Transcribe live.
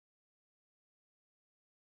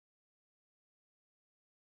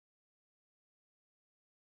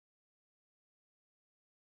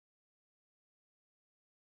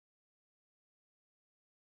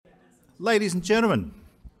Ladies and gentlemen,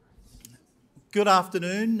 good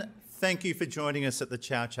afternoon. Thank you for joining us at the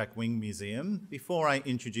Chow Chak Wing Museum. Before I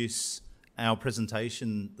introduce our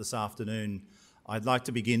presentation this afternoon, I'd like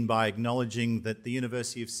to begin by acknowledging that the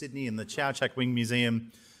University of Sydney and the Chow Chak Wing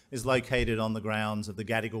Museum is located on the grounds of the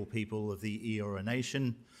Gadigal people of the Eora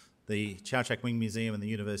Nation. The Chow Chak Wing Museum and the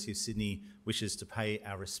University of Sydney wishes to pay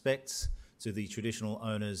our respects to the traditional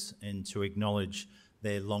owners and to acknowledge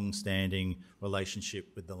their long-standing relationship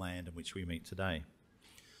with the land in which we meet today.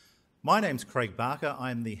 My name's Craig Barker.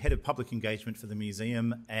 I'm the Head of Public Engagement for the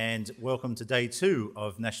Museum, and welcome to Day 2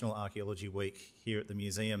 of National Archaeology Week here at the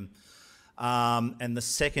Museum, and the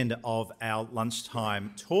second of our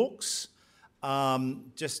lunchtime talks.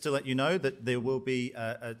 Just to let you know that there will be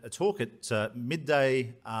a talk at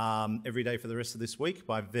midday every day for the rest of this week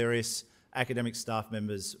by various academic staff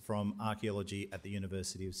members from Archaeology at the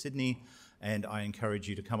University of Sydney, and I encourage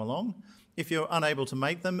you to come along. If you're unable to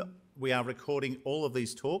make them, we are recording all of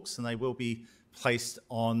these talks and they will be placed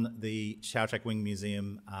on the Chow Chak Wing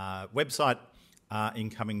Museum website in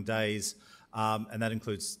coming days, and that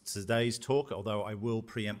includes today's talk, although I will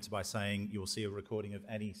preempt by saying you'll see a recording of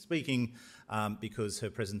Annie speaking because her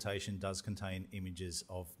presentation does contain images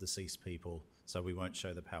of deceased people, so we won't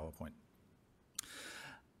show the PowerPoint.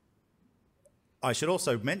 I should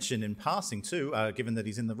also mention in passing too, given that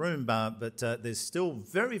he's in the room, but there's still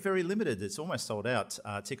very, very limited, it's almost sold out,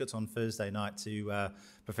 tickets on Thursday night to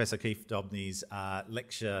Professor Keith Dobney's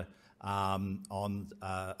lecture on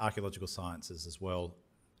archaeological sciences as well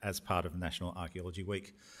as part of National Archaeology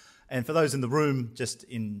Week. And for those in the room, just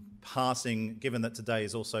in passing, given that today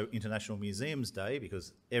is also International Museums Day,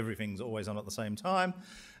 because everything's always on at the same time,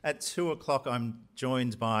 at 2 o'clock I'm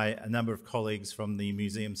joined by a number of colleagues from the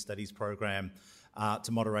Museum Studies program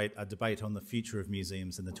to moderate a debate on the future of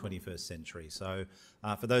museums in the 21st century. So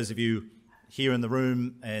for those of you here in the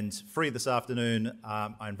room and free this afternoon,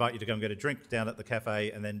 I invite you to go and get a drink down at the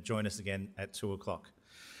cafe and then join us again at 2 o'clock.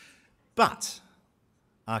 But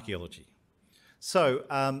archaeology. So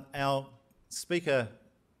our speaker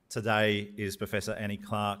today is Professor Annie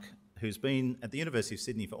Clarke, who's been at the University of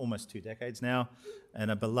Sydney for almost 2 decades now, and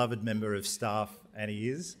a beloved member of staff, Annie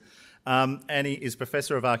is. Annie is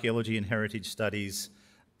Professor of Archaeology and Heritage Studies.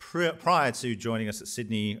 Prior to joining us at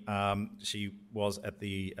Sydney, she was at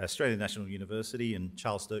the Australian National University and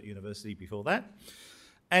Charles Sturt University before that.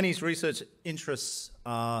 Annie's research interests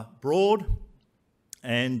are broad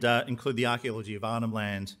and include the archaeology of Arnhem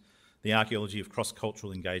Land, the archaeology of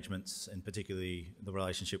cross-cultural engagements, and particularly the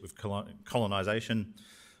relationship with colonisation,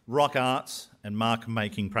 rock art and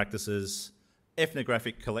mark-making practices,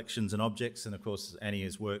 ethnographic collections and objects, and of course Annie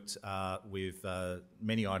has worked with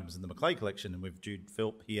many items in the Macleay collection and with Jude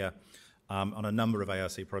Philp here on a number of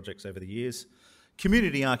ARC projects over the years.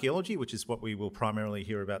 Community archaeology, which is what we will primarily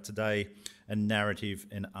hear about today, and narrative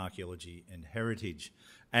and archaeology and heritage.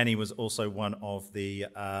 Annie was also one of the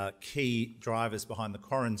key drivers behind the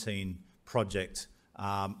Quarantine project,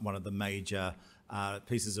 one of the major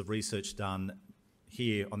pieces of research done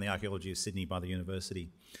here on the Archaeology of Sydney by the university.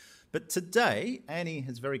 But today, Annie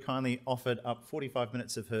has very kindly offered up 45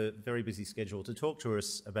 minutes of her very busy schedule to talk to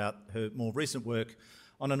us about her more recent work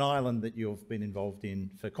on an island that you've been involved in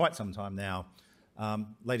for quite some time now.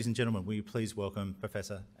 Ladies and gentlemen, will you please welcome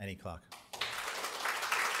Professor Annie Clarke.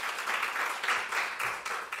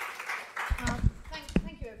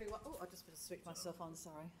 Thank you, everyone. Oh, I just better switch myself on,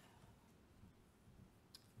 sorry.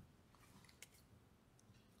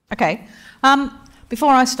 Okay.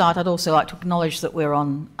 Before I start, I'd also like to acknowledge that we're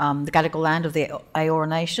on the Gadigal land of the Eora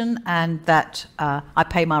Nation, and that I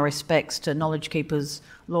pay my respects to knowledge keepers,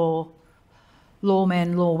 lawmen,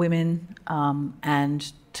 lawwomen,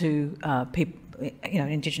 and to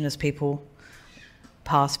Indigenous people,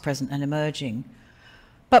 past, present, and emerging.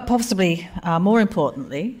 But possibly more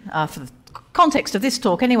importantly, for the context of this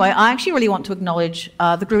talk anyway, I actually really want to acknowledge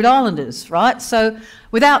the Groote Eylanders, right? So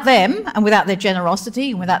without them, and without their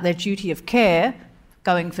generosity, and without their duty of care,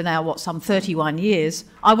 going for now, some 31 years,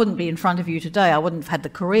 I wouldn't be in front of you today. I wouldn't have had the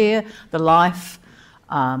career, the life,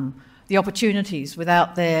 the opportunities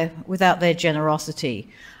without their generosity.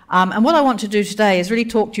 And what I want to do today is really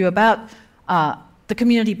talk to you about the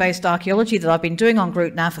community-based archaeology that I've been doing on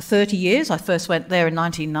Groote now for 30 years. I first went there in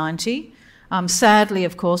 1990. Sadly,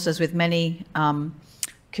 of course, as with many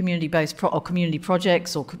community-based community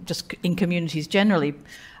projects, or just in communities generally,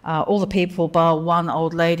 all the people bar one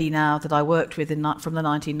old lady now that I worked with from the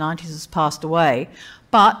 1990s has passed away.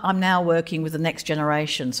 But I'm now working with the next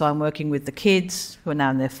generation. So I'm working with the kids who are now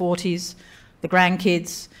in their 40s, the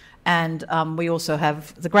grandkids, and we also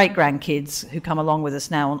have the great-grandkids who come along with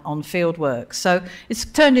us now on field work. So it's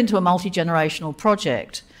turned into a multi-generational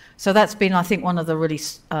project. So that's been, I think, one of the really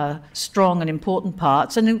strong and important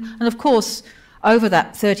parts. And of course, over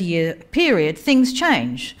that 30-year period, things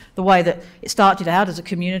change. The way that it started out as a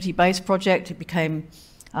community-based project, it became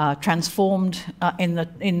transformed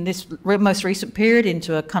in this most recent period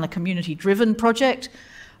into a kind of community-driven project.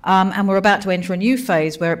 And we're about to enter a new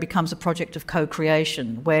phase where it becomes a project of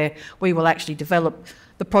co-creation, where we will actually develop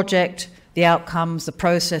the project, the outcomes, the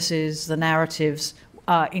processes, the narratives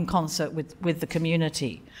in concert with the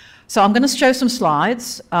community. So I'm going to show some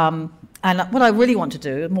slides. And what I really want to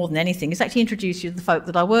do, more than anything, is actually introduce you to the folk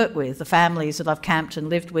that I work with, the families that I've camped and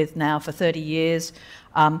lived with now for 30 years,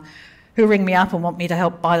 who ring me up and want me to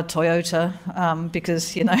help buy the Toyota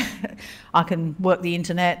because, you know, I can work the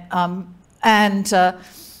internet. You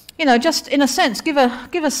know, just in a sense, give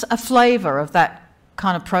us a flavour of that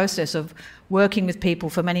kind of process of working with people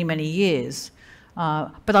for many, many years.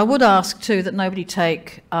 But I would ask, too, that nobody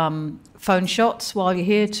take phone shots while you're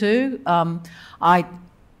here, too. I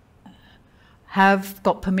have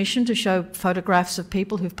got permission to show photographs of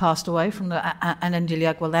people who've passed away from the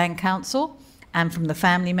Anindilyakwa Land Council and from the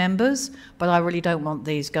family members, but I really don't want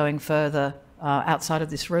these going further outside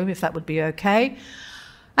of this room, if that would be okay.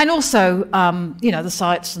 And also, you know, the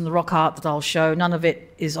sites and the rock art that I'll show, none of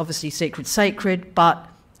it is obviously sacred, but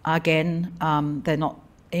again, they're not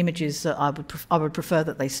images that I would prefer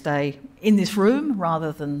that they stay in this room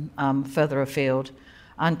rather than further afield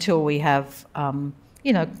until we have,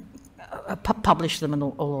 you know, publish them and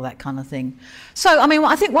all of that kind of thing. So, I mean,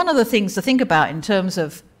 I think one of the things to think about in terms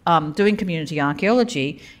of doing community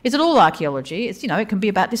archaeology is that all archaeology, it's, you know, it can be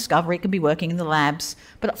about discovery, it can be working in the labs,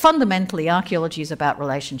 but fundamentally archaeology is about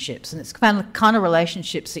relationships, and it's the kind of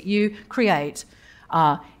relationships that you create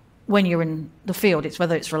when you're in the field. It's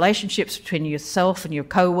whether it's relationships between yourself and your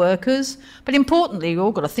co-workers, but importantly, you've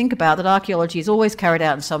all got to think about that archaeology is always carried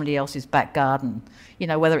out in somebody else's back garden. You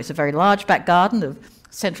know, whether it's a very large back garden of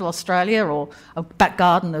Central Australia or a back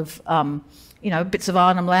garden of, you know, bits of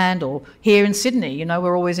Arnhem Land, or here in Sydney, you know,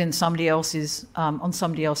 we're always in somebody else's, on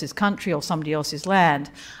somebody else's country or somebody else's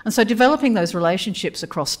land. And so developing those relationships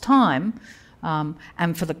across time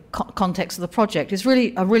and for the context of the project is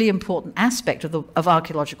really a really important aspect of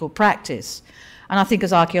archaeological practice. And I think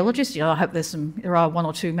as archaeologists, you know, I hope there are one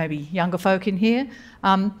or two maybe younger folk in here,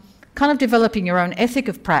 kind of developing your own ethic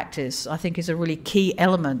of practice, I think, is a really key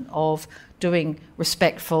element of doing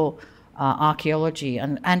respectful archaeology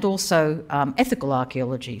and also ethical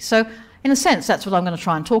archaeology. So in a sense, that's what I'm going to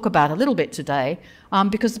try and talk about a little bit today,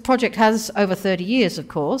 because the project has, over 30 years, of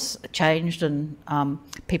course, changed, and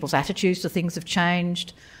people's attitudes to things have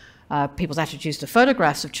changed. People's attitudes to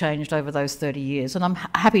photographs have changed over those 30 years. And I'm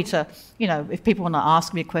happy to, you know, if people want to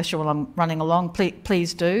ask me a question while I'm running along,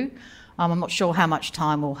 please do. I'm not sure how much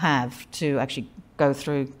time we'll have to actually go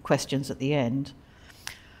through questions at the end.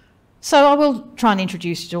 So I will try and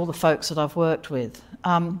introduce you to all the folks that I've worked with.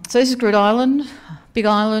 So this is Groote Eylandt, big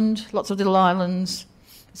island, lots of little islands.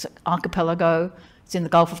 It's an archipelago. It's in the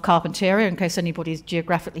Gulf of Carpentaria, in case anybody's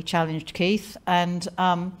geographically challenged, Keith. And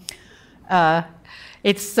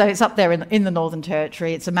it's up there in the Northern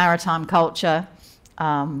Territory. It's a maritime culture.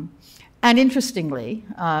 And interestingly,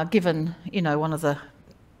 given, you know, one of the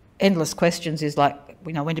endless questions is like,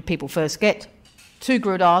 you know, when did people first get to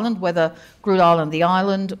Groote Eylandt, whether Groote Eylandt the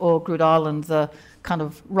island or Groote Eylandt the kind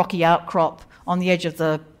of rocky outcrop on the edge of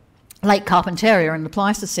the Lake Carpentaria in the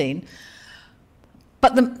Pleistocene.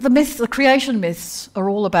 But the creation myths are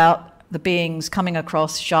all about the beings coming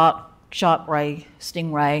across, shark ray,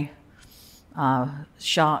 stingray,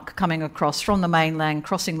 shark coming across from the mainland,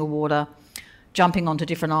 crossing the water, jumping onto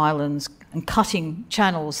different islands and cutting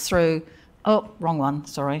channels through, oh, wrong one,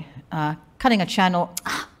 sorry, cutting a channel,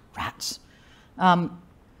 rats,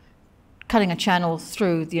 cutting a channel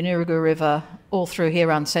through the Anindilyakwa River, all through here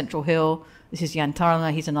around Central Hill. This is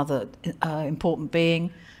Yantarana, he's another important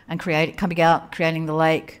being, and coming out, creating the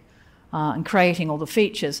lake, and creating all the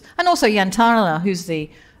features. And also Yantarana, who's the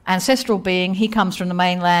ancestral being, he comes from the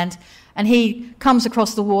mainland, and he comes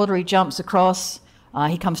across the water, he jumps across,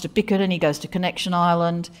 he comes to Bickerton, he goes to Connection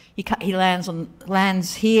Island, he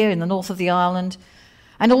lands here in the north of the island,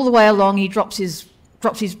 and all the way along he drops his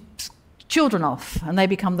children off, and they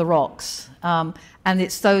become the rocks. And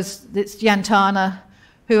it's Yantana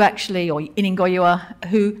who actually, or Iningoyua,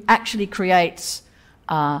 who actually creates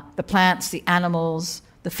the plants, the animals,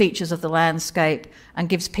 the features of the landscape, and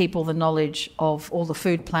gives people the knowledge of all the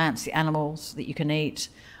food plants, the animals that you can eat,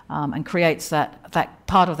 and creates that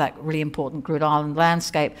part of that really important Groote Eylandt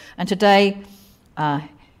landscape. And today,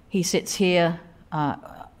 he sits here,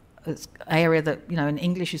 it's an area that, you know, in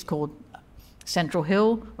English is called Central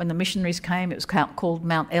Hill. When the missionaries came, it was called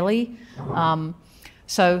Mount Ellie.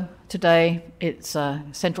 So today it's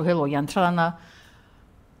Central Hill or Yantrana,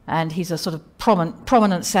 and he's a sort of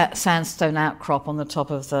prominent sandstone outcrop on the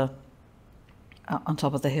top of the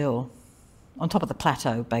hill, on top of the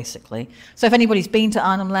plateau, basically. So if anybody's been to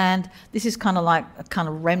Arnhem Land, this is kind of like a kind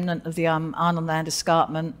of remnant of the Arnhem Land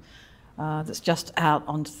escarpment that's just out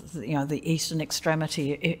on the eastern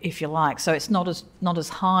extremity, if you like. So it's not as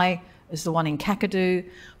high as the one in Kakadu,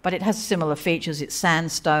 but it has similar features. It's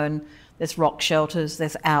sandstone, there's rock shelters,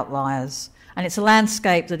 there's outliers, and it's a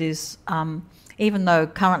landscape that is, even though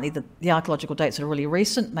currently the archaeological dates are really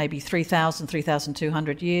recent, maybe 3,000,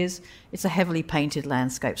 3,200 years, it's a heavily painted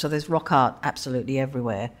landscape, so there's rock art absolutely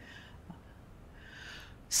everywhere.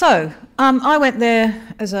 So I went there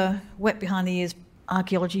as a wet behind the ears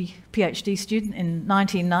archaeology PhD student in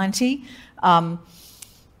 1990,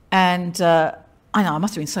 and I know I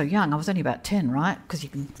must have been so young, I was only about 10, right? Because you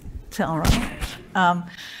can tell, right?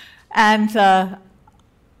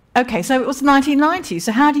 Okay, so it was 1990.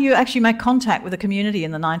 So how do you actually make contact with a community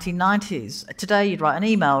in the 1990s? Today you'd write an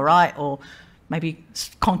email, right? Or maybe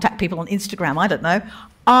contact people on Instagram, I don't know.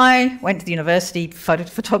 I went to the university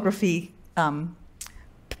photography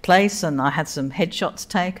place, and I had some headshots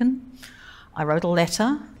taken. I wrote a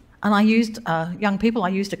letter, and I used, young people, I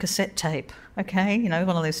used a cassette tape, okay? You know,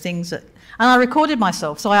 one of those things that, and I recorded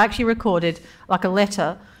myself. So I actually recorded like a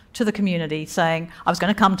letter to the community saying I was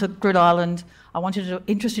going to come to Groote Eylandt. I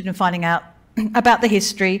interested in finding out about the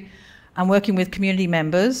history and working with community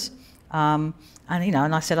members. And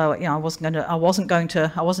I said, I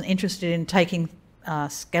wasn't interested in taking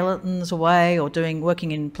skeletons away or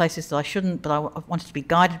working in places that I shouldn't, but I wanted to be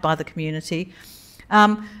guided by the community.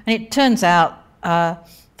 And it turns out that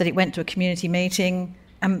it went to a community meeting,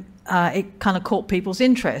 and it kind of caught people's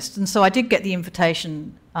interest. And so I did get the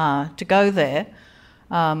invitation to go there.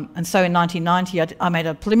 And so in 1990, I made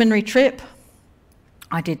a preliminary trip.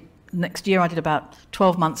 Next year I did about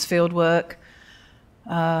 12 months field work.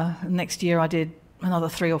 Next year I did another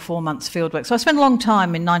 3 or 4 months field work. So I spent a long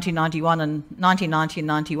time in 1990 and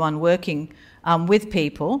 91 working with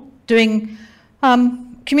people, doing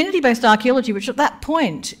community-based archaeology, which at that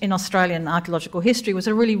point in Australian archaeological history was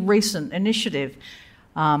a really recent initiative.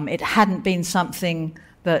 It hadn't been something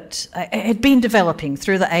that it had been developing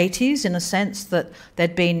through the 80s, in a sense that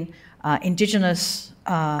there'd been Indigenous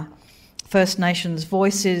First Nations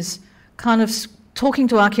voices kind of talking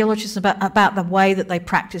to archaeologists about the way that they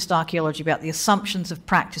practiced archaeology, about the assumptions of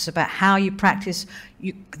practice, about how you practice,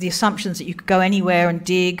 the assumptions that you could go anywhere and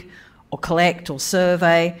dig or collect or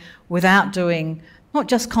survey without doing not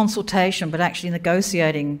just consultation, but actually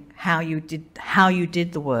negotiating how you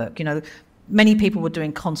did the work. You know, many people were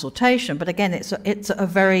doing consultation, but again, it's a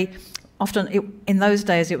very often in those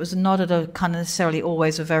days it was not at a kind of necessarily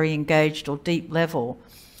always a very engaged or deep level.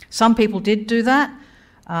 Some people did do that,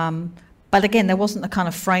 but again, there wasn't the kind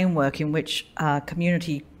of framework in which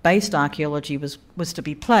community-based archaeology was to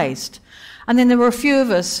be placed. And then there were a few of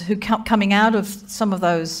us who, coming out of some of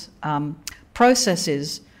those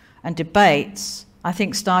processes and debates, I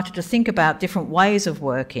think started to think about different ways of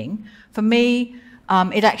working. For me,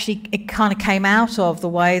 it kind of came out of the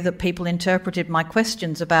way that people interpreted my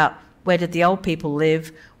questions about where did the old people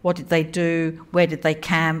live, what did they do, where did they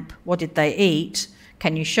camp, what did they eat,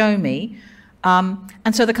 can you show me?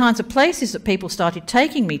 And so the kinds of places that people started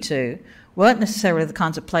taking me to weren't necessarily the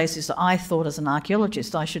kinds of places that I thought as an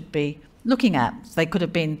archaeologist I should be looking at. They could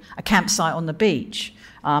have been a campsite on the beach.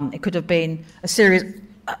 It could have been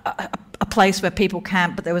a place where people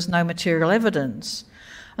camped but there was no material evidence.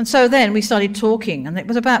 And so then we started talking, and it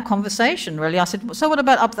was about conversation, really. I said, so what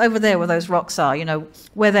about up over there where those rocks are, you know,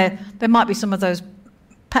 where there might be some of those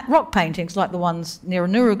rock paintings like the ones near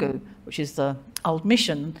Anurugu, which is the old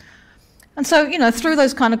mission. And so, you know, through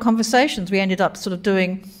those kind of conversations, we ended up sort of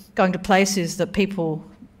going to places that people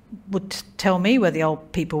would tell me where the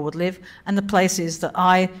old people would live, and the places that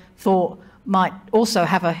I thought might also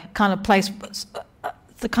have a kind of place,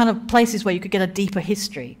 the kind of places where you could get a deeper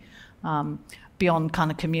history beyond kind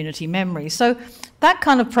of community memory. So that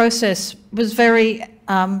kind of process was very,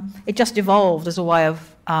 it just evolved as a way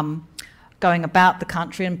of going about the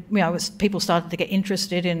country, and you know, people started to get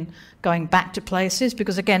interested in going back to places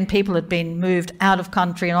because, again, people had been moved out of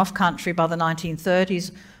country and off country by the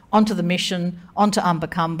 1930s onto the mission, onto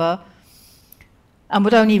Umbakamba, and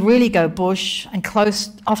would only really go bush and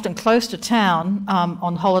often close to town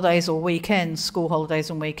on holidays or weekends, school holidays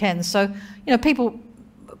and weekends. So, you know, people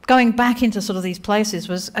going back into sort of these places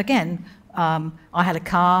was, again, I had a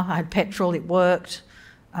car, I had petrol, it worked.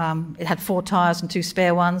 It had 4 tyres and 2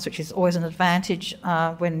 spare ones, which is always an advantage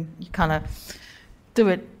when you kind of do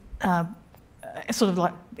it sort of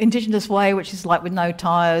like Indigenous way, which is like with no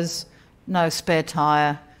tyres, no spare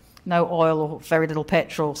tyre, no oil or very little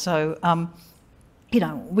petrol. So, you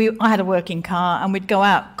know, I had a working car and we'd go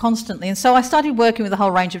out constantly. And so I started working with a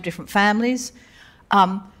whole range of different families.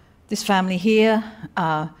 This family here,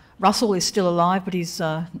 Russell is still alive, but he's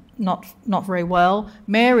not very well.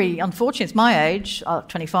 Mary, unfortunately, is my age,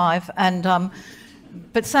 25, and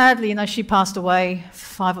but sadly, you know, she passed away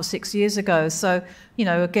 5 or 6 years ago. So, you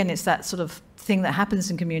know, again, it's that sort of thing that happens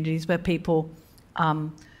in communities where people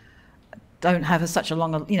don't have such a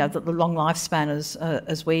long, you know, the long lifespan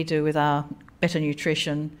as we do with our better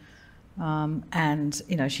nutrition. And,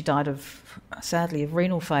 you know, she died sadly of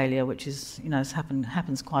renal failure, which is, you know,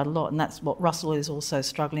 happens quite a lot. And that's what Russell is also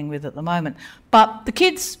struggling with at the moment. But the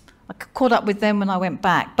kids, I caught up with them when I went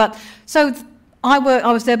back. But so I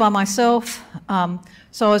was there by myself.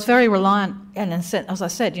 So I was very reliant, and as I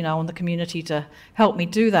said, you know, on the community to help me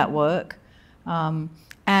do that work.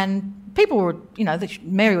 And people were, you know,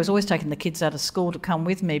 Mary was always taking the kids out of school to come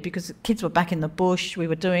with me because the kids were back in the bush.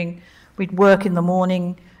 We'd work in the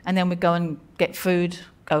morning, and then we'd go and get food,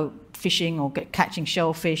 go fishing or catching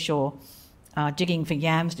shellfish or digging for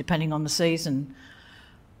yams, depending on the season.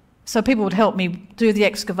 So people would help me do the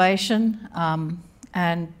excavation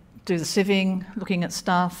and do the sieving, looking at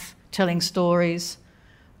stuff, telling stories.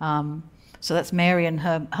 So that's Mary and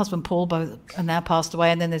her husband Paul, both are now passed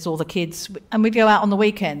away, and then there's all the kids. And we'd go out on the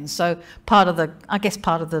weekends. So part of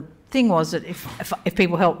the thing was that if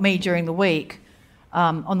people helped me during the week,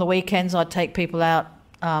 on the weekends I'd take people out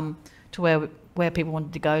to where people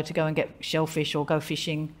wanted to go and get shellfish or go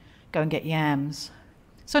fishing, go and get yams.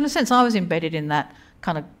 So in a sense I was embedded in that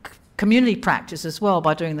kind of community practice as well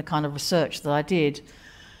by doing the kind of research that I did.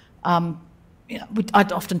 You know,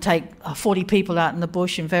 I'd often take 40 people out in the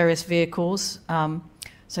bush in various vehicles. So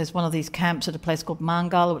there's one of these camps at a place called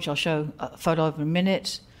Mangala, which I'll show a photo of in a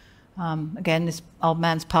minute. Again, this old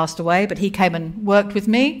man's passed away, but he came and worked with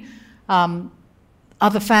me.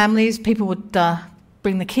 Other families, people would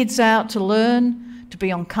bring the kids out to learn, to be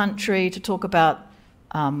on country, to talk about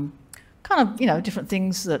kind of, you know, different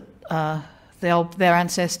things that their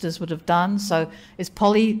ancestors would have done. So it's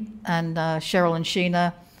Polly and Cheryl and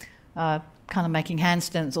Sheena kind of making hand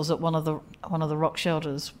stencils at one of the rock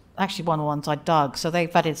shelters. Actually, one of the ones I dug. So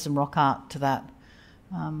they've added some rock art to that.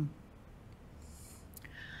 And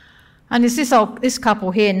there's this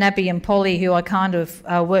couple here, Nabby and Polly, who I kind of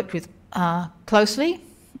worked with closely.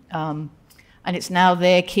 And it's now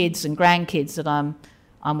their kids and grandkids that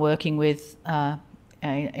I'm working with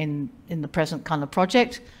in the present kind of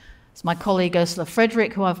project. It's my colleague Ursula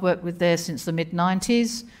Frederick, who I've worked with there since the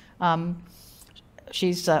mid-90s.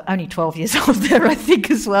 She's only 12 years old there, I think,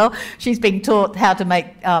 as well. She's being taught how to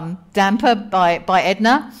make damper by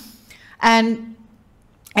Edna. And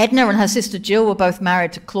Edna and her sister Jill were both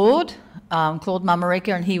married to Claude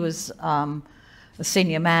Mamarika, and he was a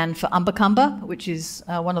senior man for Umbacumba, which is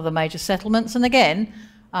one of the major settlements. And again,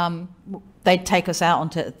 they'd take us out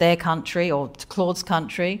onto their country or to Claude's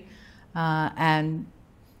country and,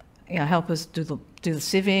 you know, help us do the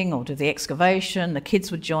sieving or do the excavation. The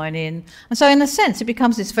kids would join in. And so in a sense, it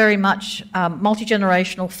becomes this very much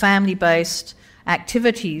multi-generational, family-based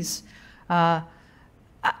activities.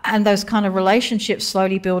 And those kind of relationships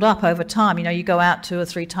slowly build up over time. You know, you go out 2 or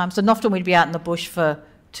 3 times, and often we'd be out in the bush for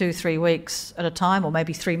 2-3 weeks at a time, or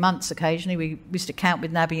maybe 3 months occasionally. We used to camp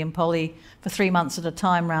with Nabby and Polly for 3 months at a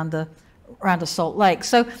time around a salt lake.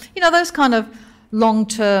 So, you know, those kind of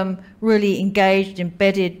long-term, really engaged,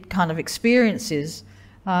 embedded kind of experiences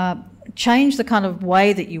change the kind of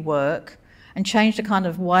way that you work and change the kind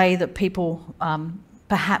of way that people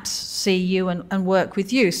perhaps see you and work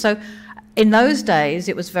with you. So in those days,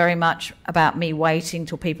 it was very much about me waiting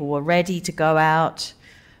till people were ready to go out.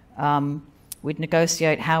 We'd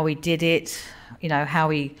negotiate how we did it, you know,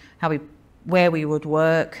 where we would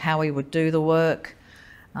work, how we would do the work.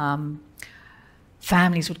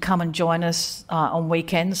 Families would come and join us on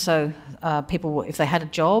weekends. So people, if they had a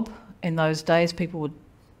job in those days, people would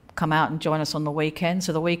come out and join us on the weekends.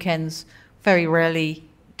 So the weekends very rarely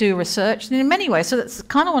do research. And in many ways, so that's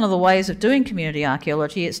kind of one of the ways of doing community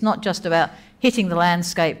archaeology. It's not just about hitting the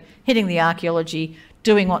landscape, hitting the archaeology,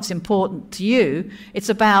 doing what's important to you. It's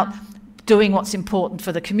about doing what's important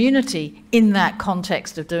for the community in that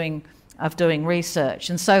context of doing research.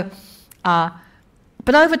 And so,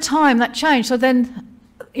 but over time that changed. So then,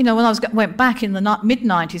 you know, when I went back in the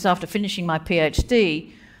mid-90s after finishing my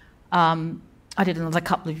PhD, I did another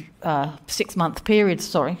couple of 6-month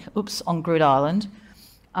periods, on Groote Eylandt.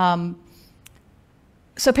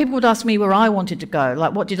 so people would ask me where I wanted to go,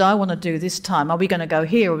 like what did I want to do this time? Are we going to go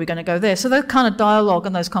here? Are we going to go there? So those kind of dialogue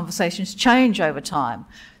and those conversations change over time.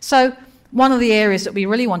 So one of the areas that we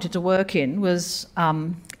really wanted to work in was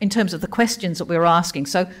in terms of the questions that we were asking.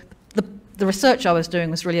 So the research I was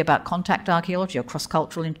doing was really about contact archaeology or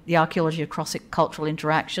cross-cultural, the archaeology of cross-cultural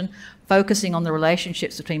interaction, focusing on the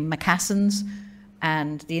relationships between Macassans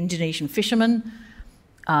and the Indonesian fishermen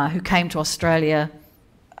who came to Australia,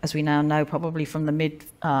 as we now know, probably from the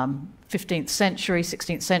mid-15th century,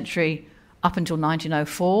 16th century, up until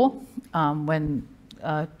 1904, when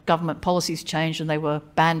government policies changed and they were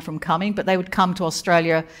banned from coming. But they would come to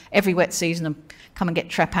Australia every wet season and come and get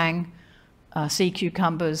trepang, sea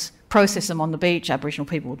cucumbers, process them on the beach. Aboriginal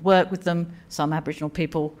people would work with them. Some Aboriginal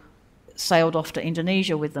people sailed off to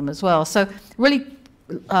Indonesia with them as well. So really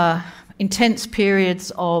intense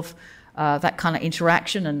periods of that kind of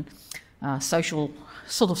interaction and social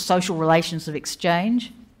relations of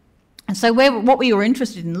exchange. And so what we were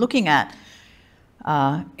interested in looking at,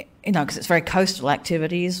 because it's very coastal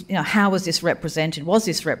activities, how was this represented? Was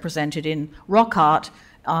this represented in rock art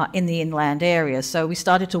in the inland area? So we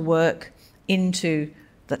started to work into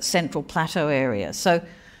that central plateau area. So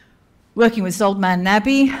working with Old Man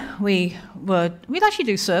Nabby, we'd actually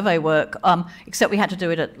do survey work, except we had to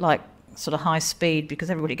do it at like sort of high speed because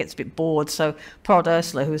everybody gets a bit bored. So poor old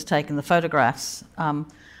Ursula, who was taking the photographs,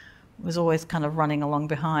 was always kind of running along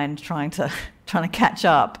behind, trying to catch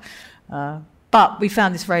up. But we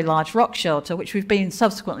found this very large rock shelter, which we've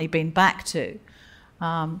subsequently been back to.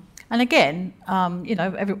 And again,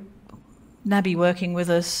 Nabby working with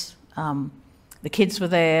us, the kids were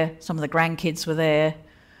there, some of the grandkids were there.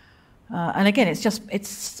 And again,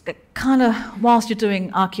 it's kind of, whilst you're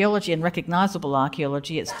doing archaeology and recognisable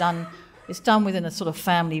archaeology, it's done within a sort of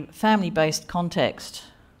family-based context.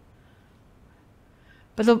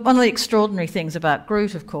 But one of the extraordinary things about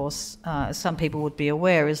Groote, of course, as some people would be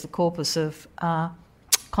aware, is the corpus of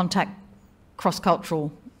contact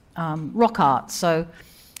cross-cultural rock art. So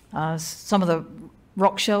some of the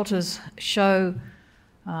rock shelters show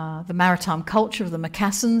the maritime culture of the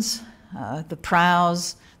Macassans, the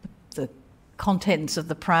prows, the contents of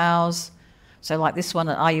the prows. So like this one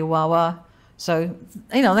at Ayuwawa. So,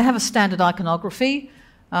 they have a standard iconography,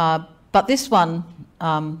 but this one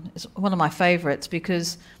is one of my favourites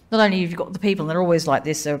because not only have you got the people, and they're always like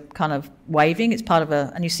this, they're kind of waving, it's part of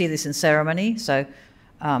and you see this in ceremony, so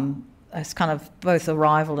it's kind of both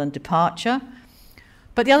arrival and departure.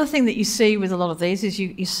 But the other thing that you see with a lot of these is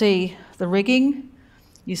you see the rigging,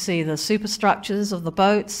 you see the superstructures of the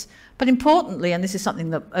boats, but importantly, and this is something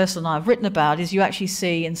that Ursula and I have written about, is you actually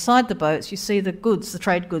see inside the boats, you see the goods, the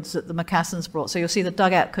trade goods that the Macassans brought. So you'll see the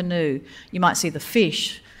dugout canoe, you might see the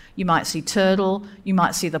fish, you might see turtle, you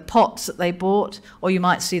might see the pots that they bought, or you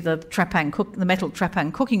might see the the metal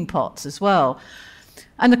trepang cooking pots as well.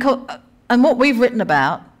 And what we've written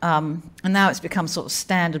about, and now it's become sort of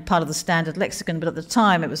standard, part of the standard lexicon, but at the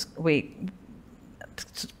time it was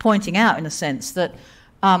pointing out in a sense that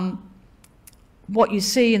what you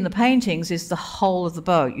see in the paintings is the whole of the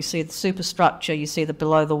boat. You see the superstructure, you see the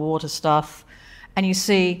below the water stuff, and you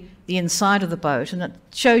see the inside of the boat. And it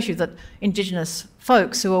shows you that Indigenous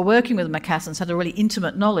folks who are working with the Macassans had a really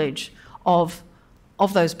intimate knowledge of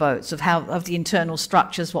those boats, of the internal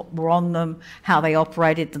structures, what were on them, how they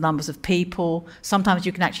operated, the numbers of people. Sometimes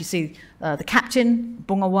you can actually see the captain,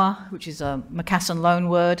 Bungawa, which is a Macassan loan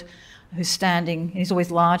word, who's standing. He's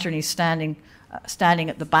always larger and he's standing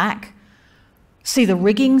at the back. See the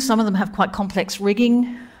rigging. Some of them have quite complex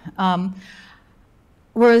rigging.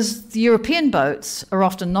 Whereas the European boats are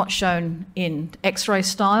often not shown in X-ray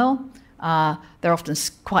style. They're often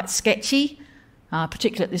quite sketchy,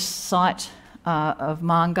 particularly at this site of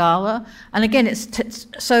Mangala. And again,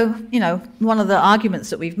 so, one of the arguments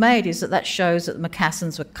that we've made is that shows that the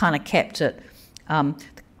Macassans were kind of kept at,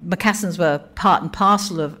 Macassans were part and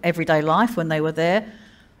parcel of everyday life when they were there.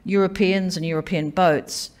 Europeans and European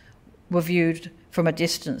boats were viewed from a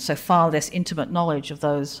distance, so far less intimate knowledge of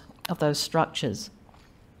those structures.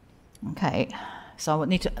 Okay, so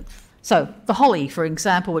the Holly, for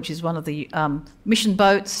example, which is one of the mission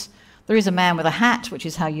boats, there is a man with a hat, which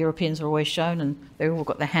is how Europeans are always shown, and they've all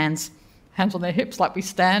got their hands on their hips like we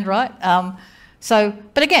stand, right?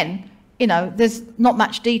 But again, there's not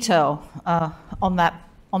much detail on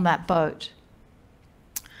that boat.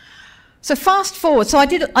 So fast forward, so I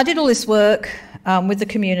did all this work with the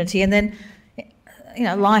community, and then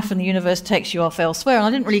life and the universe takes you off elsewhere, and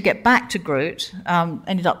I didn't really get back to Groote.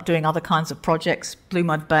 Ended up doing other kinds of projects, Blue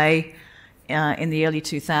Mud Bay in the early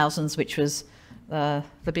 2000s, which was the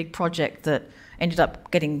big project that ended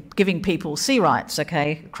up giving people sea rights,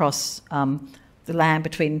 across the land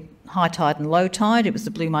between high tide and low tide. It was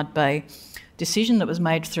the Blue Mud Bay decision that was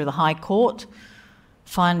made through the High Court.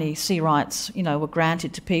 Finally, sea rights, were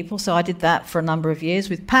granted to people. So I did that for a number of years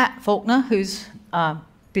with Pat Faulkner, who's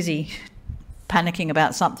busy panicking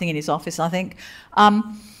about something in his office, I think.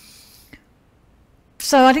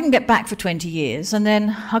 So I didn't get back for 20 years, and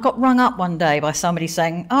then I got rung up one day by somebody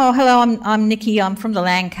saying, "Oh, hello, I'm Nikki, I'm from the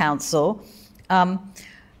Land Council. Look,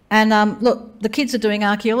 the kids are doing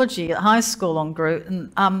archaeology at high school on Groote,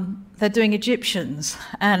 and they're doing Egyptians.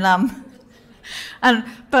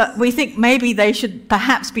 But we think maybe they should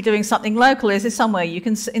perhaps be doing something local. Is there somewhere you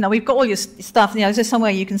can, we've got all your stuff, is there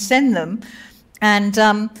somewhere you can send them?" And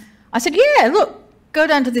I said, "Yeah, look, go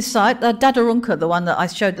down to this site, Dadarunka, the one that I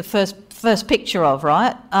showed the first picture of,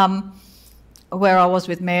 right? Where I was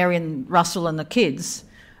with Mary and Russell and the kids.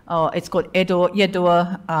 It's called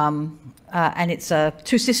Yedua, and it's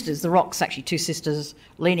two sisters. The rock's actually two sisters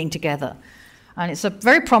leaning together. And it's a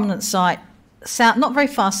very prominent site, not very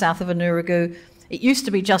far south of Anurugu. It used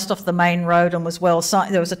to be just off the main road and was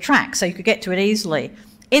there was a track, so you could get to it easily.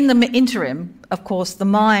 In the interim, of course, the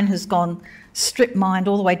mine has gone strip mined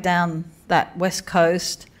all the way down that west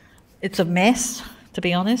coast. It's a mess, to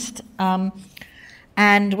be honest.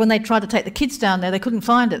 And when they tried to take the kids down there, they couldn't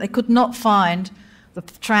find it. They could not find the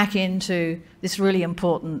track into this really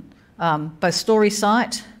important both story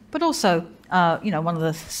site, but also one of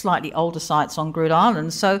the slightly older sites on Groote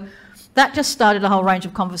Eylandt. So that just started a whole range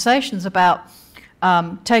of conversations about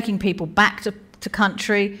taking people back to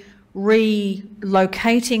country,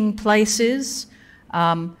 relocating places,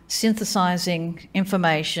 synthesising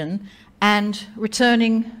information, and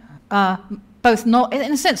returning both,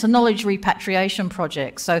 in a sense, a knowledge repatriation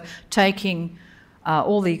project. So taking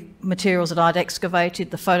all the materials that I'd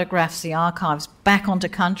excavated, the photographs, the archives, back onto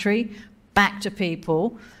country, back to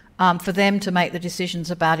people, for them to make the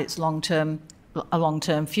decisions about its a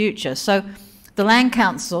long-term future. So the Land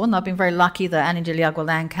Council, and I've been very lucky, the Anindilyakwa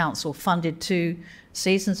Land Council funded 2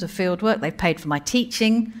 seasons of fieldwork. They paid for my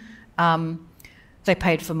teaching. They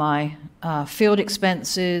paid for my field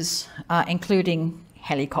expenses, including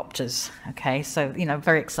helicopters. Okay, so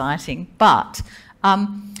very exciting. But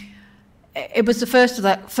it was the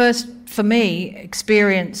first for me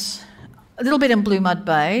experience. A little bit in Blue Mud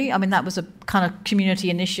Bay. I mean, that was a kind of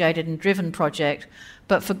community-initiated and driven project.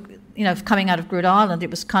 But for coming out of Groote Eylandt, it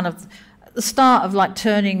was kind of the start of like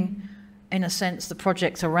turning, in a sense, the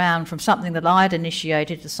project around from something that I'd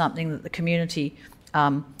initiated to something that the community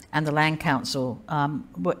and the Land Council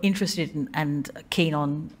were interested in and keen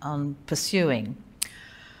on pursuing.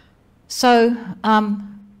 So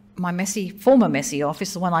my former messy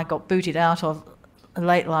office, the one I got booted out of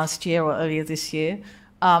late last year or earlier this year,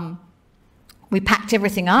 we packed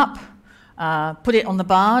everything up, put it on the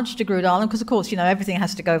barge to Groote Eylandt, because of course, everything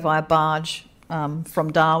has to go via barge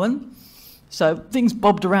from Darwin. So things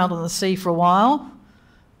bobbed around on the sea for a while.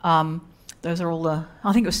 Those are all I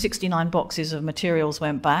think it was 69 boxes of materials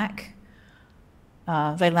went back.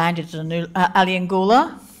 They landed at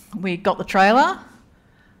Anindilyakwa. We got the trailer.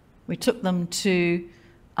 We took them to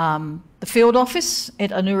the field office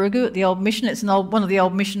at Anurugu at the old mission. It's one of the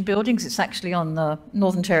old mission buildings. It's actually on the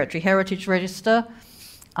Northern Territory Heritage Register.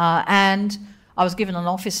 And I was given an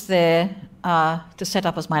office there to set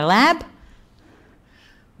up as my lab,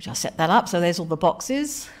 which I set that up. So there's all the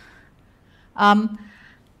boxes.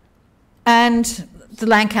 And the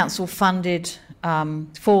Land Council gave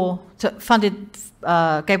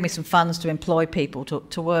me some funds to employ people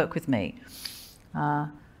to work with me.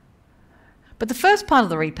 But the first part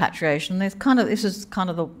of the repatriation, this is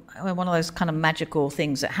kind of one of those kind of magical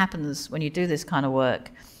things that happens when you do this kind of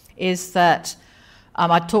work, is that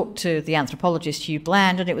I talked to the anthropologist Hugh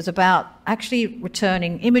Bland, and it was about actually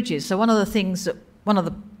returning images. So one of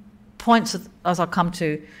the points, as I'll come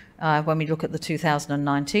to when we look at the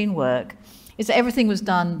 2019 work, is that everything was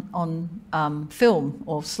done on film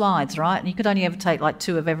or slides, right? And you could only ever take like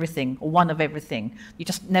 2 of everything or 1 of everything. You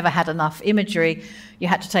just never had enough imagery. You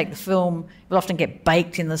had to take the film. It would often get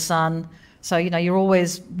baked in the sun. So, you're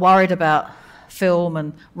always worried about film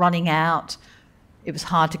and running out. It was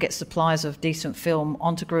hard to get supplies of decent film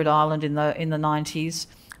onto Groote Eylandt in the 90s.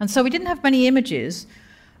 And so we didn't have many images.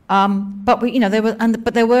 But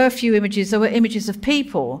there were a few images. There were images of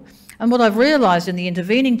people. And what I've realised in the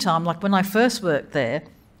intervening time, like when I first worked there,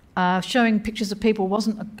 showing pictures of people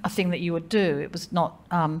wasn't a thing that you would do. It was not.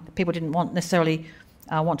 People didn't necessarily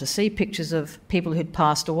want to see pictures of people who'd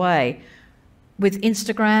passed away. With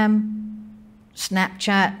Instagram,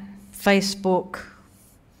 Snapchat, Facebook,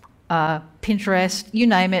 Pinterest, you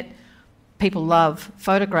name it, people love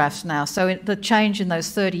photographs now. So the change in those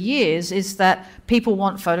 30 years is that people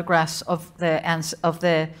want photographs of their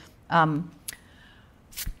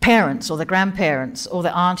parents or their grandparents or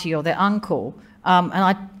their auntie or their uncle.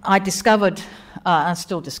 And I discovered, I'm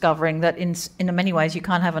still discovering, that in many ways you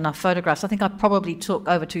can't have enough photographs. I think I probably took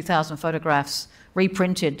over 2,000 photographs,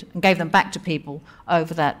 reprinted, and gave them back to people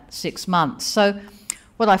over that 6 months. So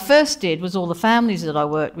what I first did was all the families that I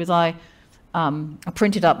worked with, I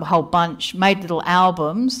printed up a whole bunch, made little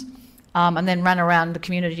albums, and then ran around the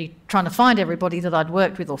community trying to find everybody that I'd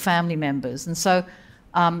worked with or family members. And so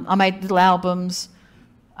I made little albums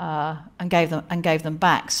and gave them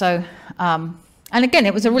back. So, and again,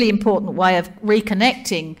 it was a really important way of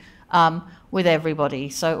reconnecting with everybody.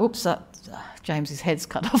 So, oops, James's head's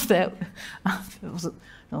cut off there. I don't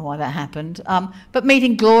know why that happened. But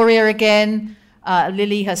meeting Gloria again,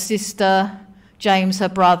 Lily, her sister, James, her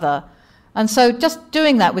brother. And so just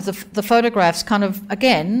doing that with the photographs kind of,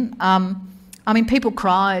 again, I mean, people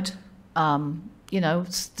cried, you know,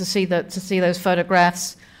 to see those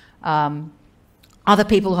photographs. Other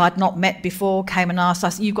people who I'd not met before came and asked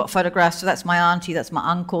us, "You've got photographs, so that's my auntie, that's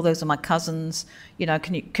my uncle, those are my cousins, you know,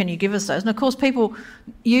 can you give us those?" And of course people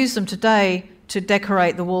use them today to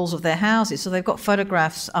decorate the walls of their houses. So they've got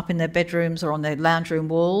photographs up in their bedrooms or on their lounge room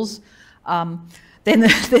walls. Then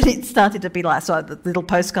it started to be like, so the little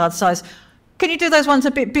postcard size. Can you do those ones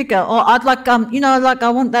a bit bigger? Or I'd like, you know, like I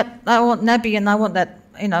want Nabby and I want that,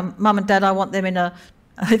 you know, Mum and Dad, I want them in a,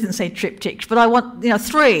 I didn't say triptych, but I want, you know,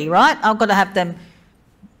 3, right? I've got to have them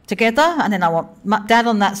together, and then I want Dad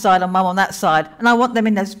on that side and Mum on that side, and I want them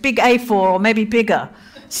in this big A4 or maybe bigger.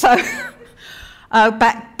 So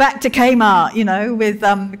back to Kmart, you know, with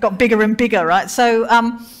got bigger and bigger, right? So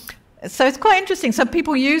so it's quite interesting. So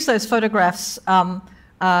people use those photographs,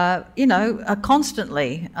 you know,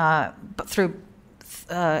 constantly, but through,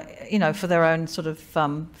 you know, for their own sort of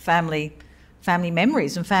family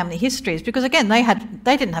memories and family histories. Because again,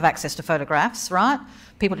 they didn't have access to photographs, right?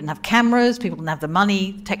 People didn't have cameras. People didn't have the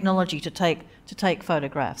money, technology to take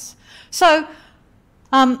photographs. So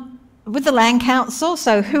with the Land Council,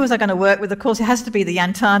 so who was I going to work with? Of course, it has to be the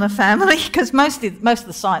Yantana family, because most of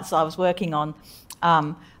the sites I was working on,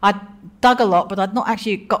 I'd dug a lot, but I'd not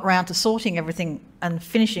actually got around to sorting everything and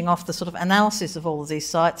finishing off the sort of analysis of all of these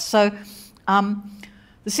sites. So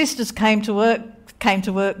the sisters came to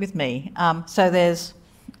work with me. So there's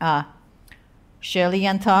Shirley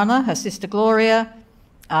Yantana, her sister Gloria,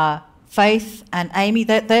 Faith and Amy.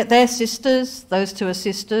 They're sisters. Those two are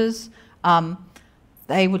sisters.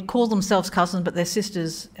 They would call themselves cousins, but they're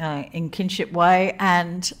sisters in kinship way,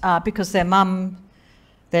 and because their mum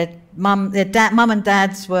and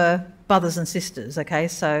dads were brothers and sisters. Okay,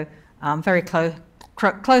 so very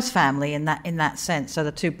close family in that sense. So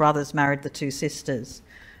the two brothers married the two sisters.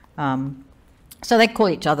 So they call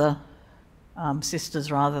each other sisters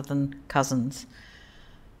rather than cousins.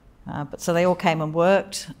 But so they all came and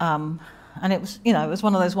worked, and it was, you know, it was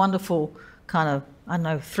one of those wonderful kind of, I don't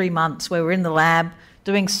know, 3 months where we're in the lab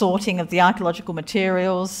doing sorting of the archaeological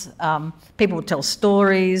materials. People would tell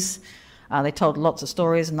stories. They told lots of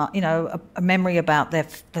stories, and, you know, a memory about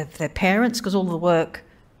their parents, because all the work,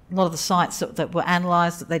 a lot of the sites that were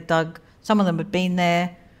analysed, that they dug, some of them had been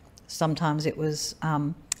there. Sometimes it was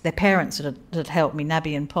their parents that had helped me,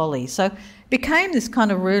 Nabby and Polly. So it became this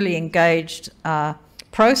kind of really engaged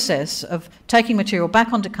process of taking material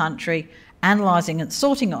back onto country, analysing and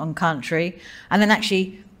sorting it on country, and then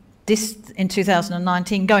actually this, in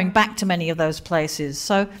 2019, going back to many of those places.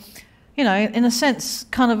 So, you know, in a sense,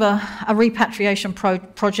 kind of a repatriation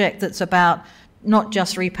project that's about not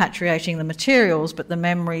just repatriating the materials, but the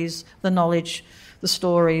memories, the knowledge, the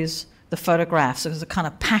stories, the photographs. It was a kind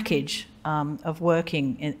of package of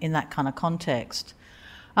working in that kind of context.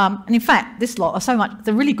 And in fact, this lot are so much,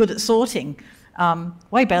 they're really good at sorting,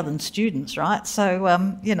 way better than students, right?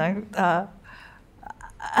 So, you know,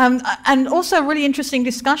 and also really interesting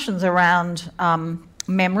discussions around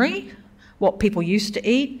memory, what people used to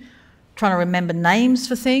eat, trying to remember names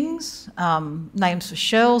for things, names for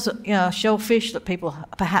shells, you know, shellfish that people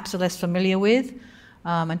perhaps are less familiar with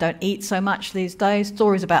and don't eat so much these days.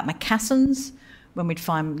 Stories about moccasins, when we'd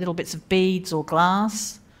find little bits of beads or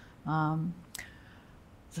glass,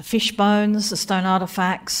 the fish bones, the stone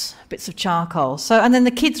artefacts, bits of charcoal. So, and then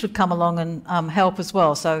the kids would come along and help as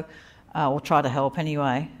well, so, or try to help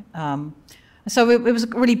anyway. So it was a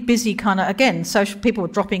really busy kind of, again, social, people were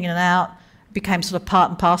dropping in and out. It became sort of part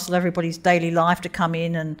and parcel of everybody's daily life to come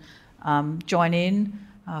in and join in.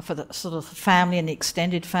 for the sort of family and the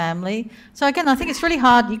extended family. So again, I think it's really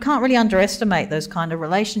hard. You can't really underestimate those kind of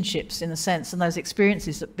relationships in a sense, and those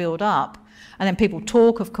experiences that build up. And then people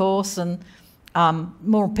talk, of course, and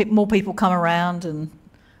more people come around, and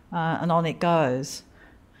on it goes.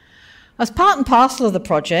 As part and parcel of the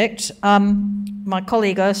project, my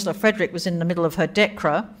colleague Ursula Frederick was in the middle of her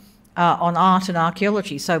DECRA on art and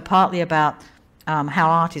archaeology, so partly about how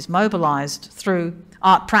art is mobilised through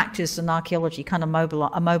art practice, and archaeology kind of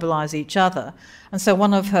mobilise each other. And so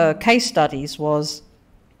one of her case studies was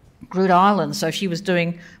Groote Eylandt. So she was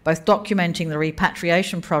doing both documenting the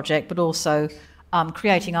repatriation project, but also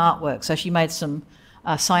creating artwork. So she made some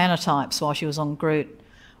cyanotypes while she was on Groote,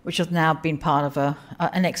 which has now been part of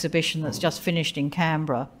an exhibition that's just finished in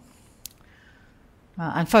Canberra,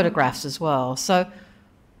 and photographs as well. So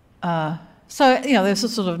you know, there's a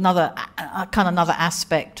sort of another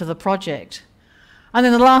aspect to the project. And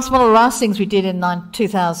then one of the last things we did in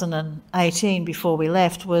 2018 before we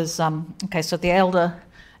left was, so the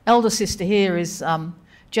elder sister here is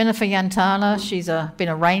Jennifer Yantana. She's been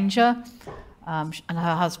a ranger, and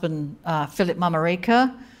her husband, Philip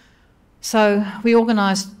Mamarika. So we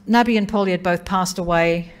organised, Nabby and Polly had both passed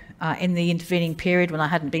away in the intervening period when I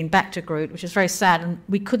hadn't been back to Groote, which is very sad, and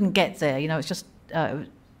we couldn't get there, you know, it's just, it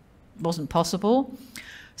wasn't possible.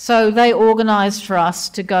 So they organised for us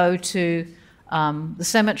to go to the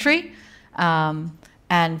cemetery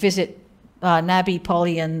and visit Nabby,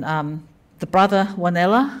 Polly and the brother,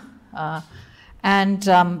 Wanella.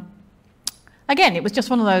 Again, it was just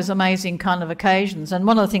one of those amazing kind of occasions. And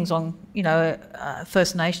one of the things on, you know,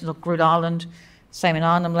 First Nations or Groote Eylandt, same in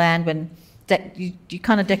Arnhem Land, when you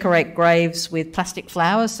kind of decorate graves with plastic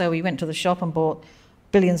flowers. So we went to the shop and bought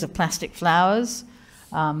billions of plastic flowers.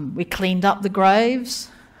 We cleaned up the graves,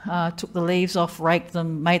 took the leaves off, raked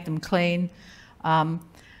them, made them clean. You know,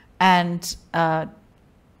 and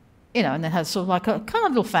then had sort of like a kind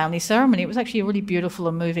of little family ceremony. It was actually a really beautiful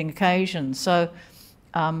and moving occasion. So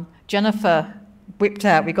Jennifer whipped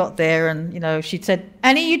out, we got there, and, you know, she said,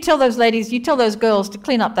 Annie, you tell those ladies, you tell those girls to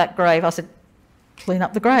clean up that grave. I said, clean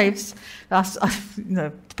up the graves? You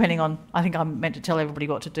know, depending on, I think I'm meant to tell everybody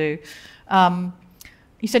what to do.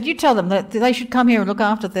 He said, you tell them that they should come here and look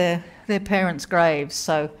after their parents' graves.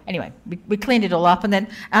 So anyway, we cleaned it all up, and then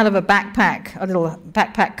out of a little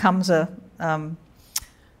backpack comes a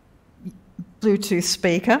Bluetooth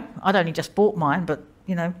speaker. I'd only just bought mine, but,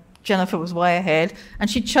 you know, Jennifer was way ahead, and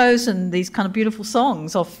she'd chosen these kind of beautiful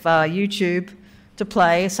songs off YouTube to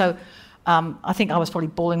play. So I think I was probably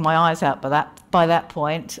bawling my eyes out by that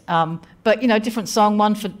point. But, you know, different song,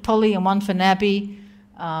 one for Polly and one for Nabby,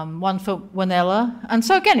 one for Wanella. And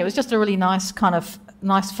so again, it was just a really nice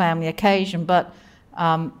family occasion, but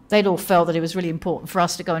they'd all felt that it was really important for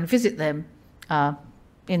us to go and visit them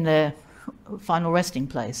in their final resting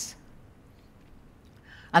place.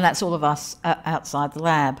 And that's all of us outside the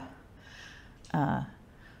lab.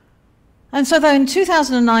 And so though in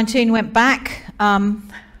 2019 went back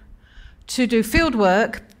to do field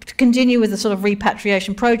work, to continue with the sort of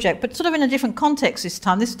repatriation project, but sort of in a different context this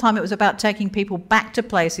time. This time it was about taking people back to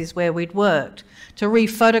places where we'd worked, to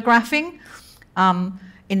re-photographing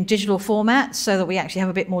in digital formats so that we actually have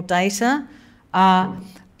a bit more data.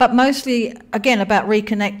 But mostly, again, about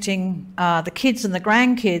reconnecting the kids and the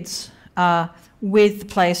grandkids with the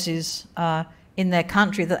places in their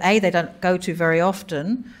country that, A, they don't go to very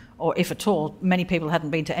often, or if at all, many people hadn't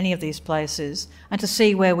been to any of these places, and to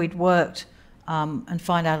see where we'd worked and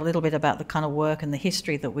find out a little bit about the kind of work and the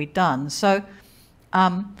history that we'd done. So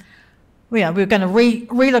we were going to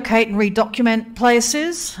relocate and redocument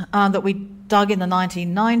places that we dug in the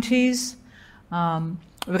 1990s. We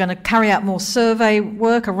were going to carry out more survey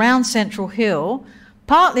work around Central Hill,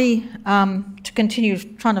 partly to continue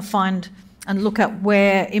trying to find and look at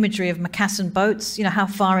where imagery of Macassan boats, you know, how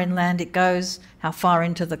far inland it goes, how far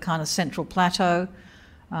into the kind of central plateau,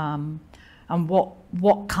 and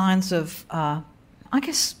what kinds of, rock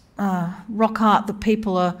art that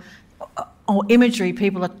people are, or imagery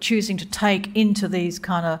people are choosing to take into these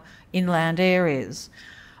kind of inland areas.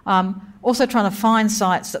 Also trying to find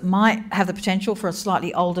sites that might have the potential for a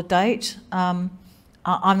slightly older date. I'm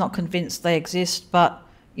not convinced they exist, but,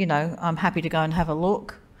 you know, I'm happy to go and have a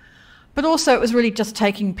look. But also it was really just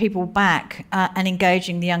taking people back and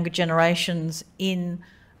engaging the younger generations in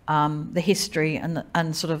the history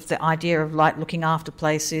and sort of the idea of like looking after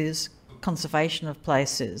places, conservation of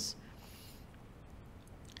places.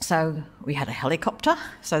 So we had a helicopter.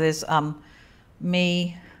 So there's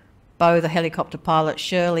me, Bo, the helicopter pilot,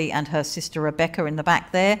 Shirley and her sister Rebecca in the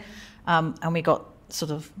back there. And we got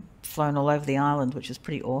sort of flown all over the island, which is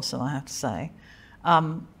pretty awesome, I have to say.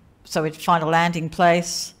 so we'd find a landing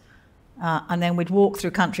place, and then we'd walk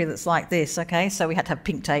through country that's like this, okay? So we had to have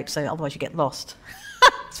pink tape, so otherwise you get lost.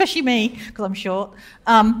 Especially me, because I'm short.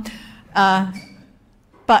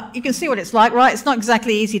 But you can see what it's like, right? It's not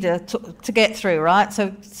exactly easy to get through, right?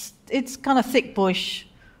 So it's kind of thicker bush.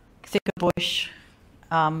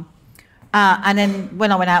 And then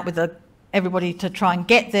when I went out with everybody to try and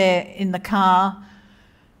get there in the car,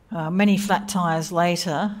 many flat tyres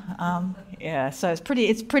later, yeah, so it's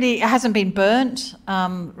pretty, it hasn't been burnt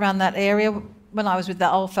around that area. When I was with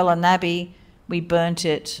that old fella, Nabby, we burnt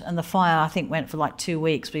it, and the fire, I think, went for like 2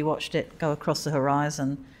 weeks. We watched it go across the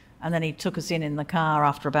horizon, and then he took us in the car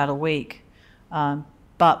after about a week.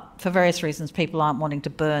 But for various reasons, people aren't wanting to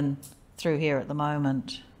burn through here at the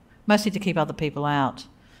moment, mostly to keep other people out.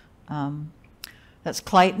 That's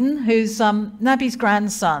Clayton, who's Nabby's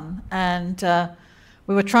grandson, and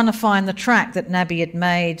we were trying to find the track that Nabby had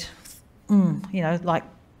made, like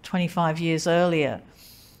 25 years earlier.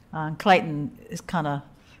 Clayton is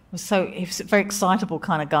he's a very excitable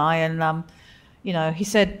kind of guy, and he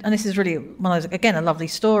said, and this is really one of those, again, a lovely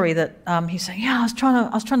story, that he said, yeah, I was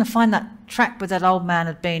trying to find that track where that old man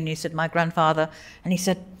had been. And he said, my grandfather, and he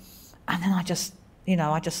said, and then I just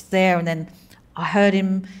there, and then I heard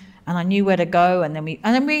him, and I knew where to go, and then we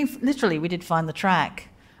did find the track,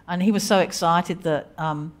 and he was so excited that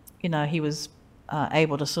he was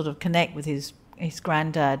able to sort of connect with his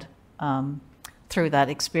granddad through that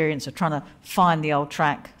experience of trying to find the old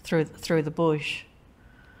track through the bush.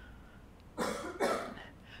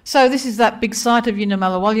 So this is that big site of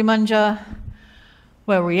Yinamalawalyamunja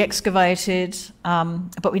where we excavated,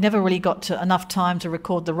 but we never really got enough time to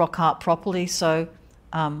record the rock art properly, so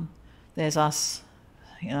there's us,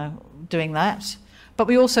 doing that. But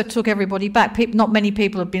we also took everybody back. Not many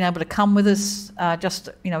people have been able to come with us.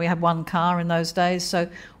 We had one car in those days, so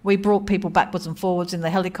we brought people backwards and forwards in the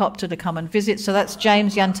helicopter to come and visit. So that's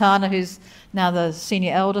James Yantana, who's now the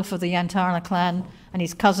senior elder for the Yantana clan, and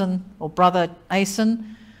his cousin or brother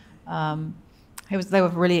Asen. They were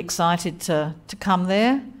really excited to come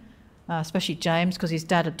there, especially James, because his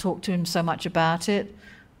dad had talked to him so much about it.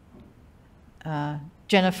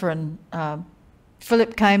 Jennifer and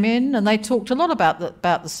Philip came in, and they talked a lot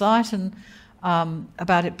about the site and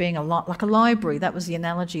about it being like a library. That was the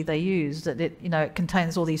analogy they used, that it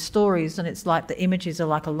contains all these stories, and it's like the images are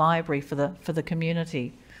like a library for the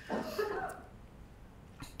community.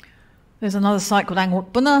 There's another site called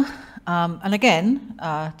Angwatbuna, and again,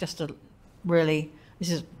 this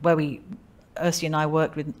is where Ursi and I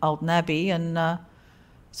worked with old Nabby, and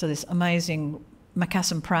so this amazing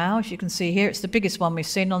Macassan Prow, as you can see here. It's the biggest one we've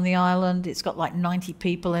seen on the island. It's got like 90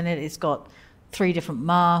 people in it. It's got 3 different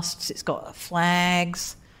masts. It's got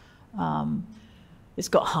flags. It's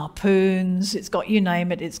got harpoons. It's got, you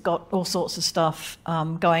name it. It's got all sorts of stuff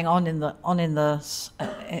going on in the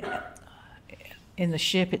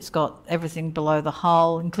ship. It's got everything below the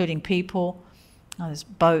hull, including people. There's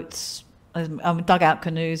boats. There's dugout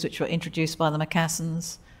canoes, which were introduced by the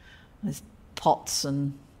Macassans. There's pots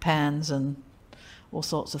and pans and all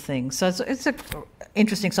sorts of things. So it's an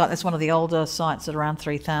interesting site. That's one of the older sites at around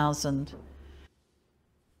 3,000.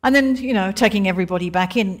 And then, taking everybody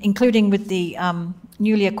back in, including with the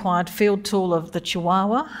newly acquired field tool of the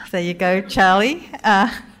Chihuahua. There you go, Charlie.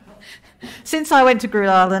 Since I went to Groote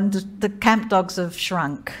Eylandt, the camp dogs have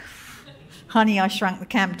shrunk. Honey, I shrunk the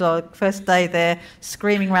camp dog. First day there,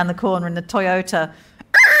 screaming around the corner in the Toyota.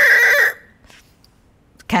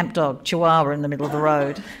 Camp dog, Chihuahua in the middle of the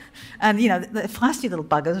road. And, they're feisty little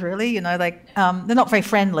buggers, really. They're not very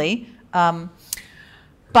friendly.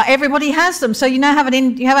 But everybody has them. So you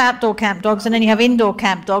have outdoor camp dogs, and then you have indoor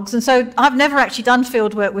camp dogs. And so I've never actually done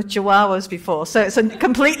field work with Chihuahuas before. So it's a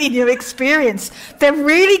completely new experience. They're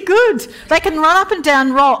really good. They can run up and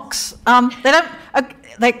down rocks.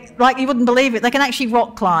 Like you wouldn't believe it. They can actually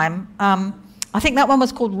rock climb. I think that one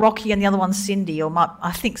was called Rocky, and the other one's Cindy,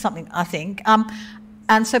 I think.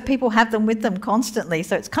 And so people have them with them constantly.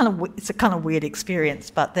 So it's a kind of weird experience.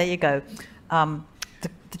 But there you go. The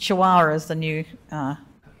Chihuahua is the new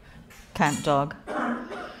camp dog.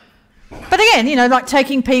 But again, like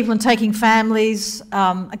taking people and taking families.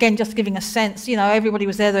 Again, just giving a sense. Everybody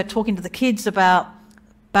was there. They're talking to the kids about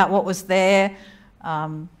what was there.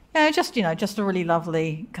 Just a really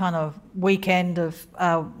lovely kind of weekend of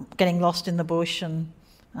getting lost in the bush and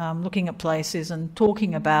looking at places and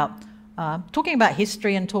talking about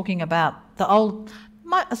history and talking about the old,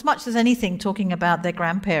 as much as anything, talking about their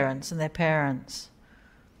grandparents and their parents.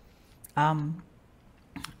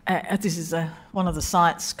 This is one of the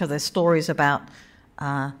sites, because there's stories about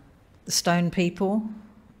the stone people,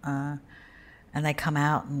 and they come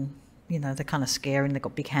out and they're kind of scary, and they've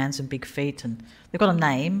got big hands and big feet, and they've got a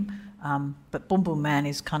name, but Boom Boom Man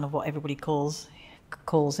is kind of what everybody calls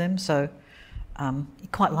him. So he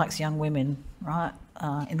quite likes young women, right?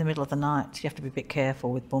 In the middle of the night, you have to be a bit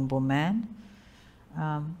careful with Boom Boom Man.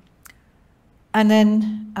 And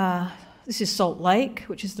then this is Salt Lake,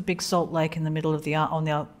 which is the big salt lake in the middle of on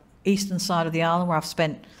the eastern side of the island, where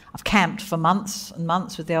I've camped for months and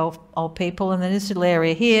months with the old people. And then this little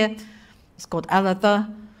area here, it's called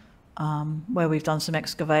Alatha, where we've done some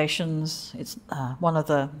excavations. It's one of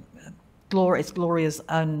it's Gloria's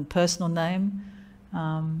own personal name,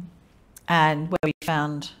 and where we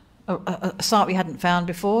found a site we hadn't found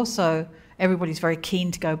before. So everybody's very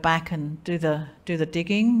keen to go back and do the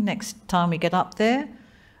digging next time we get up there.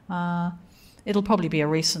 It'll probably be a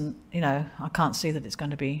recent, I can't see that it's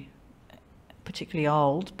going to be particularly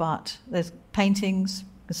old, but there's paintings.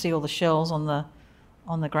 You can see all the shells on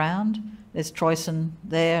the ground. There's Troyson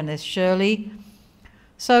there, and there's Shirley.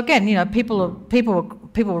 So again, people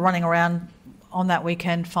were running around on that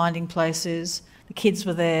weekend finding places. The kids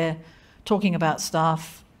were there talking about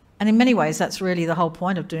stuff. And in many ways, that's really the whole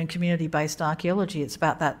point of doing community-based archaeology. It's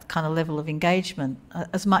about that kind of level of engagement,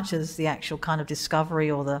 as much as the actual kind of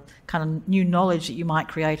discovery or the kind of new knowledge that you might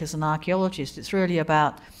create as an archaeologist. It's really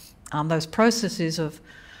about those processes of,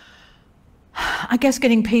 I guess,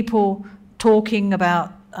 getting people talking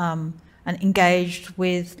about and engaged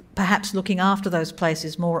with perhaps looking after those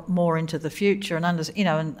places more into the future, and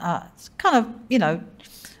it's kind of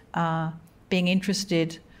being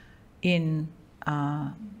interested in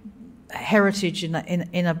heritage in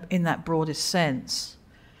that broadest sense.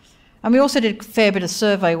 And we also did a fair bit of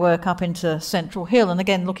survey work up into Central Hill, and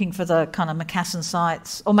again looking for the kind of Macassan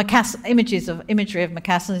sites or imagery of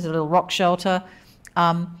Macassan. There's a little rock shelter,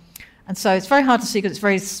 and so it's very hard to see because it's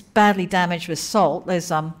very badly damaged with salt.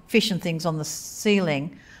 There's fish and things on the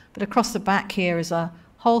ceiling, but across the back here is a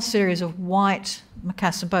whole series of white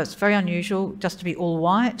Macassan boats. Very unusual just to be all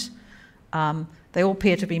white. They all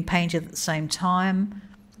appear to have been painted at the same time.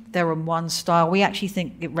 They're in one style. We actually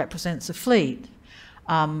think it represents a fleet.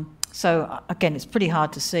 So again, it's pretty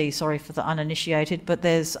hard to see. Sorry for the uninitiated, but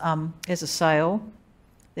there's a sail.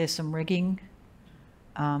 There's some rigging.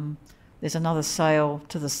 There's another sail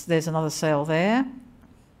There's another sail there,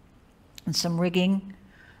 and some rigging.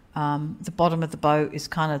 The bottom of the boat is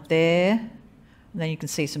kind of there, and then you can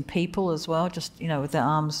see some people as well, just with their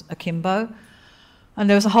arms akimbo. And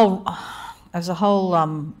there was a whole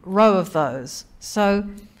row of those. So,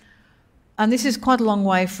 and this is quite a long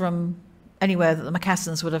way from anywhere that the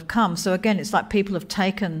Macassans would have come. So again, it's like people have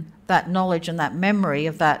taken that knowledge and that memory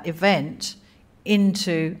of that event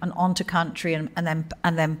into and onto country and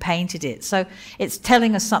then painted it. So it's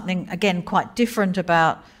telling us something again quite different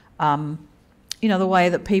about the way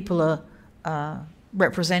that people are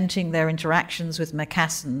representing their interactions with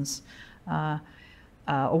Macassans.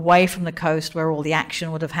 Away from the coast where all the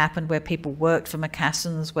action would have happened, where people worked for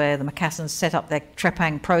Macassans, where the Macassans set up their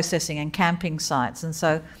trepang processing and camping sites. And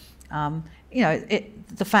so,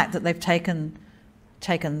 the fact that they've taken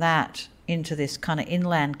that into this kind of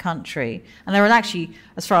inland country, and there are actually,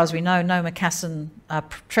 as far as we know, no Macassan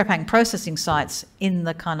trepang processing sites in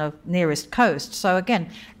the kind of nearest coast. So again,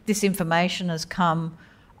 this information has come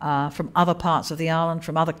from other parts of the island,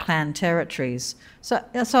 from other clan territories. So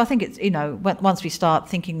I think it's, once we start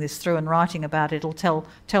thinking this through and writing about it, it'll tell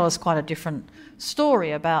us quite a different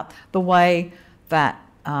story about the way that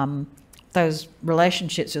those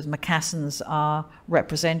relationships with Macassans are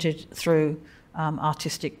represented through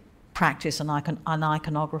artistic practice and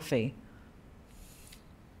iconography.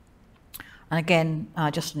 And again,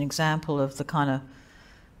 just an example of the kind of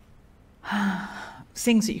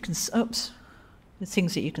things that you can... the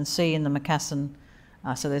things that you can see in the Macassan.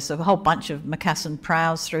 So there's a whole bunch of Macassan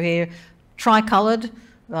prows through here, tricoloured,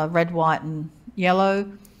 red, white and yellow.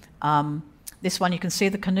 This one you can see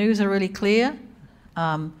the canoes are really clear.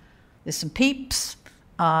 There's some peeps,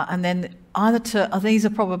 and then these are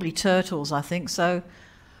probably turtles, I think. So,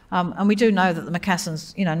 and we do know that the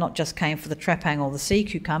Macassans, not just came for the trepang or the sea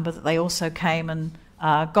cucumber, that they also came and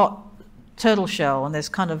got turtle shell, and there's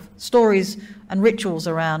kind of stories and rituals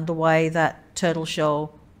around the way that turtle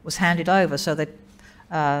shell was handed over, so that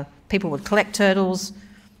people would collect turtles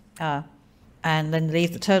and then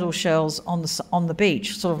leave the turtle shells on the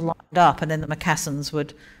beach, sort of lined up, and then the Macassans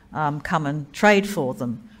would come and trade for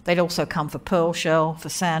them. They'd also come for pearl shell, for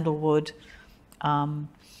sandalwood,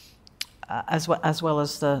 as well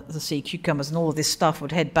as the sea cucumbers, and all of this stuff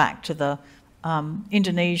would head back to the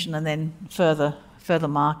Indonesian and then further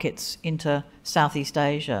markets into Southeast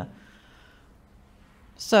Asia.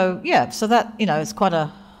 So yeah, so that it's quite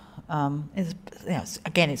a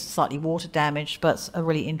Again, it's slightly water damaged, but it's a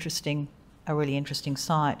really interesting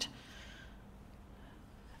site.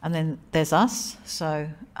 And then there's us. So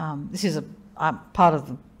this is part of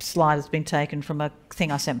the slide has been taken from a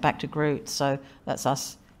thing I sent back to Groote. So that's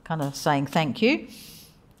us kind of saying thank you.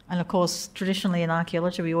 And of course, traditionally in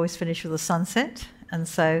archaeology, we always finish with a sunset. And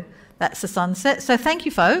so that's the sunset. So thank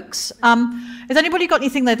you, folks. Has anybody got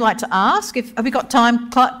anything they'd like to ask? Have we got time?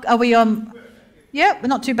 Are we yeah, we're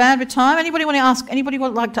not too bad with time. Anybody want to ask? Anybody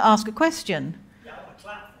would like to ask a question? Yeah, I want to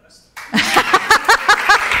clap first.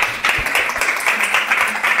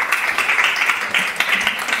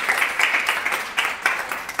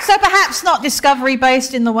 So perhaps not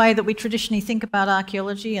discovery-based in the way that we traditionally think about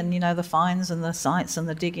archaeology and, the finds and the sites and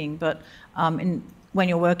the digging, but when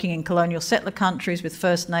you're working in colonial settler countries with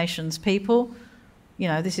First Nations people,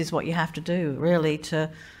 this is what you have to do, really, to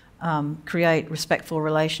create respectful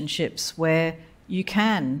relationships where you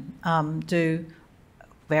can do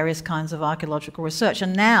various kinds of archaeological research.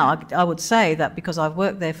 And now I would say that because I've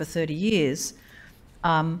worked there for 30 years,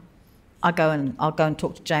 I'll go and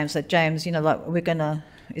talk to James. Say, James,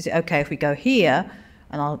 is it okay if we go here?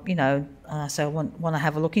 And I say, I want to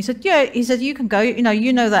have a look. He said, yeah. He said, you can go.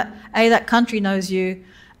 You know that that country knows you,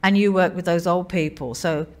 and you work with those old people.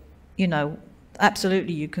 So,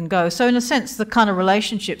 absolutely, you can go. So in a sense, the kind of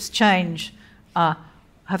relationships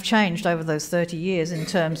have changed over those 30 years in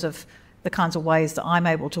terms of the kinds of ways that I'm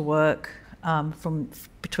able to work from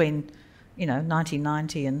between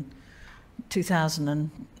 1990 and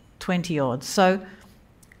 2020 odd. So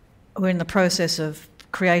we're in the process of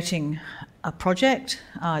creating a project.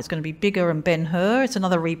 It's going to be bigger and Ben-Hur. It's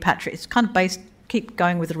another repatriation. It's kind of keep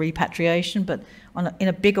going with the repatriation, but in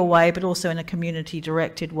a bigger way, but also in a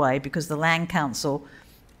community-directed way, because the Land Council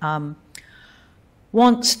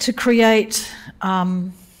wants to create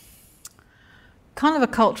kind of a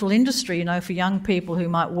cultural industry, for young people who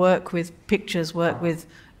might work with pictures, work with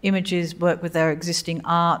images, work with their existing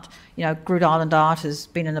art. Groote Eylandt art has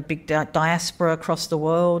been in a big diaspora across the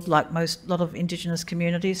world, like a lot of Indigenous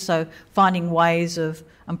communities. So finding ways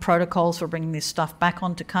and protocols for bringing this stuff back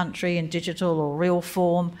onto country in digital or real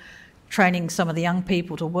form, training some of the young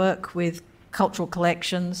people to work with cultural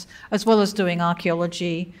collections, as well as doing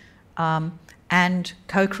archaeology and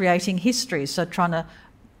co-creating history. So trying to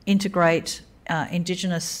integrate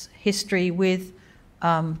Indigenous history with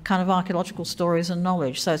kind of archaeological stories and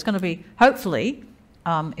knowledge. So it's going to be, hopefully,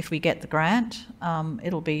 if we get the grant,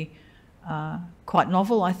 it'll be quite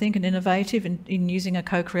novel, I think, and innovative in using a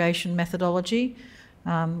co-creation methodology.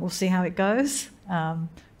 We'll see how it goes.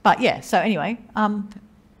 But yeah, so anyway,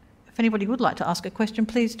 if anybody would like to ask a question,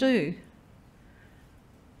 please do.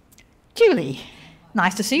 Julie,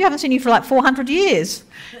 nice to see you. I haven't seen you for like 400 years.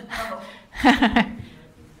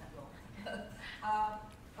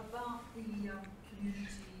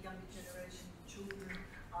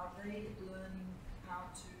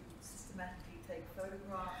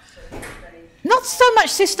 Not so much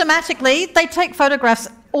systematically. They take photographs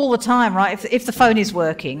all the time, right, if the phone is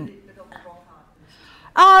working.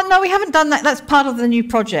 No, we haven't done that. That's part of the new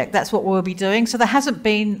project. That's what we'll be doing. So there haven't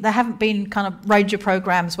been kind of ranger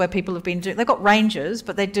programs where people have been doing. They've got rangers,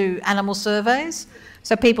 but they do animal surveys.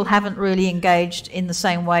 So people haven't really engaged in the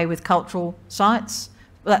same way with cultural sites.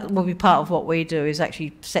 That will be part of what we do, is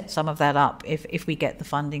actually set some of that up if we get the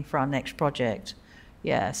funding for our next project.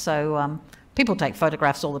 Yeah. So people take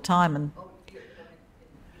photographs all the time and.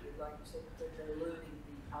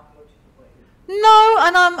 No,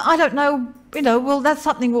 and I don't know, well, that's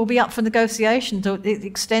something will be up for negotiation to the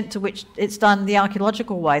extent to which it's done the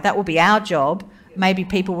archaeological way. That will be our job. Maybe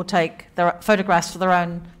people will take their photographs for their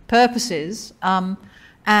own purposes. Again,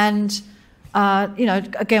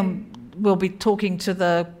 we'll be talking to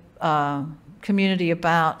the community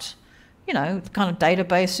about, kind of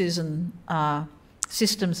databases and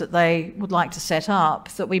systems that they would like to set up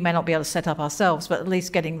that we may not be able to set up ourselves, but at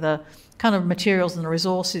least getting the kind of materials and the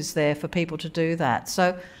resources there for people to do that.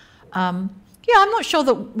 So, I'm not sure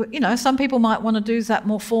that, some people might want to do that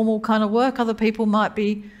more formal kind of work. Other people might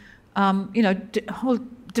be,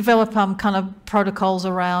 develop kind of protocols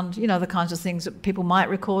around, the kinds of things that people might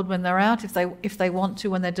record when they're out, if they want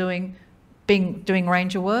to, when they're doing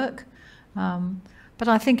ranger work. But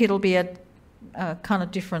I think it'll be a kind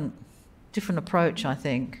of different approach, I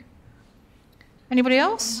think. Anybody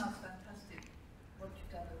else?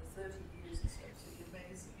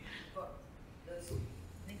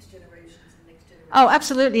 Oh,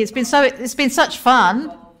 absolutely. It's been such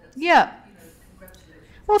fun. Yeah.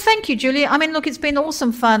 Well, thank you, Julia. I mean, look, it's been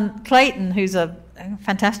awesome fun. Clayton, who's a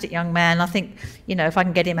fantastic young man, I think, if I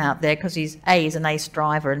can get him out there, because he's an ace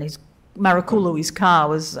driver and he's Marukulu, his car,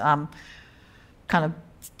 was kind of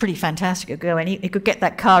pretty fantastic to go, and he could get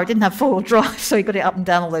that car. It didn't have four-wheel drive, so he got it up and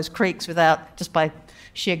down all those creeks just by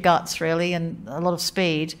sheer guts, really, and a lot of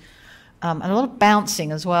speed, and a lot of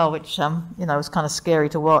bouncing as well, which was kind of scary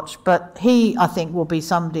to watch. But he, I think, will be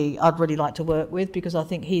somebody I'd really like to work with, because I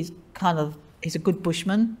think he's a good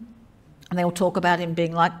bushman, and they all talk about him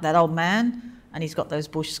being like that old man, and he's got those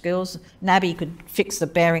bush skills. Nabby could fix the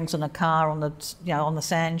bearings on a car on the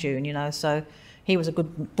sand dune, so he was a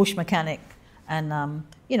good bush mechanic. And,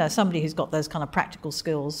 somebody who's got those kind of practical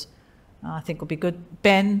skills, I think would be good.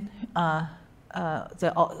 Ben,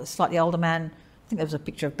 the slightly older man, I think there was a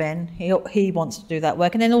picture of Ben. He wants to do that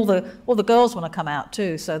work. And then all the girls want to come out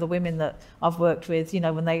too. So the women that I've worked with,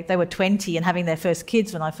 when they were 20 and having their first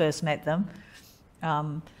kids when I first met them,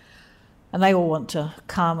 and they all want to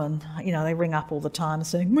come, and, they ring up all the time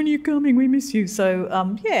saying, "When are you coming? We miss you." So,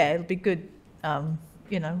 it'll be good,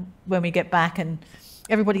 when we get back and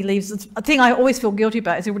everybody leaves. The thing I always feel guilty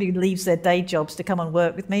about is everybody leaves their day jobs to come and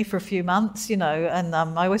work with me for a few months, and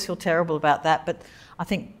I always feel terrible about that. But I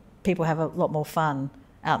think people have a lot more fun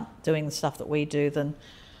out doing the stuff that we do than,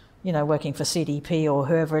 working for CDP or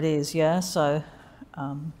whoever it is, yeah? So,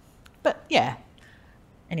 but yeah.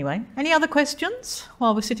 Anyway, any other questions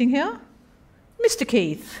while we're sitting here? Mr.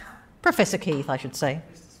 Keith, Professor Keith, I should say.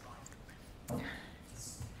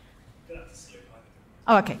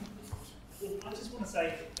 Oh, okay. Well, I just want to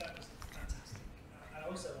say that was fantastic. I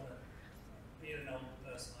also want to be an old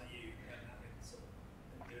person like you and having sort of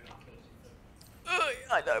been doing archaeology for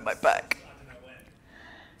I know, my back. I don't know when.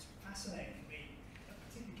 It's fascinating for me,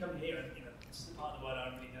 particularly coming here, and this is the part of the world I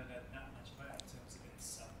don't really know that much about in terms of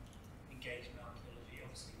its engagement in archaeology,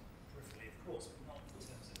 obviously peripherally, of course, but not in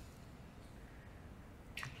terms of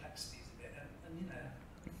complexities of it. And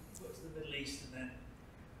worked in the Middle East, and then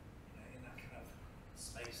in that kind of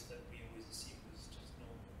space that we always assume was just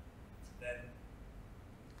normal. So then,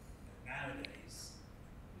 nowadays,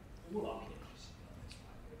 all archaeologists have done this,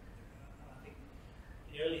 right? And I think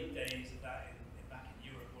the early days of that back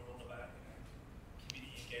in Europe were all about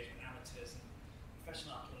community engagement, amateurs, and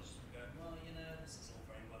professional archaeologists were going, well, this is all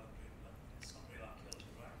very well and good, but it's not real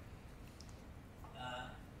archaeology, right?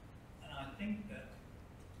 And I think that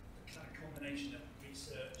the kind of combination of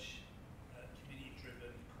research,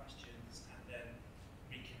 community-driven questions, and then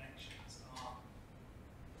reconnections are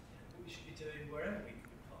what we should be doing wherever we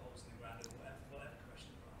put holes in the ground, or whatever question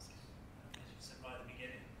we're asking. As you said right at the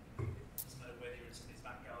beginning, it doesn't matter whether you're in somebody's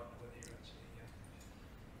back garden or whether you're actually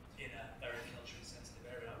in a very culturally sensitive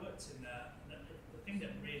area. I worked in the thing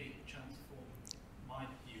that really transformed my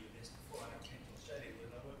view of this before I came to Australia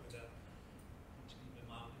was I worked with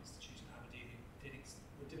my institution, Aberdeen,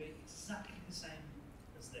 were doing exactly the same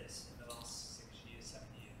as this in the last 6 years, 7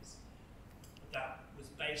 years. But that was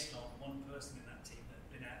based on one person in that team that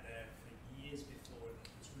had been out there for years before and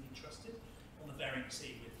was really trusted on the Bering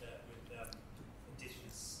Sea with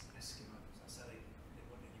indigenous Eskimos. That's how they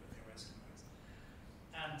wanted you when they were Eskimos.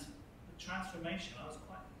 And the transformation, I was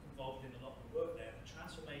quite involved in a lot of the work there, the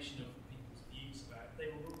transformation of people's views about,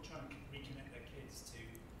 they were trying to reconnect their kids to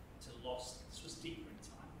lost, this was deeper in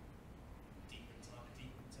time in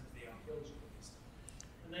terms of the archaeology of this.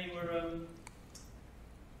 And they were,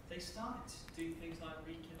 they started to do things like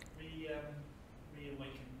reawaken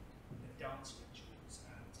dance rituals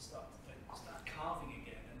and to start carving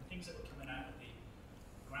again, and things that were coming out of the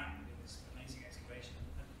ground in this amazing excavation.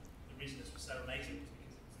 And the reason this was so amazing was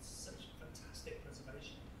because it was such fantastic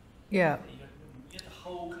preservation. Yeah. You had the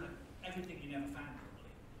whole kind of everything you never found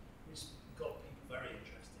properly, which got people very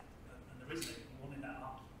interested. And the reason they wanted the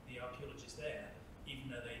archaeologists there,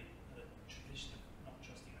 even though they had a tradition of not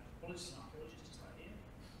trusting anthropologists and archaeologists, just like here,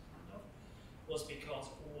 kind of, was because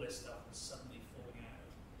all this stuff was suddenly falling out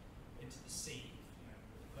into the sea,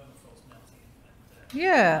 with the permafrost melting.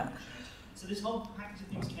 Yeah. So this whole package of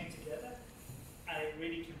things came together, and it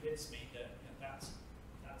really convinced me that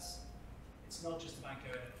it's not just about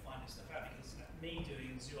going and finding stuff out, because me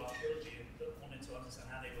doing zoo archaeology and wanting to understand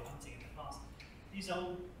how they were hunting in the past, these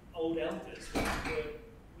old elders,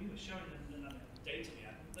 we were showing them the data we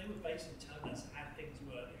had, they were basically telling us how things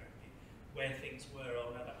were, where things were.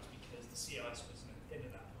 Oh no, that was because the sea ice was thin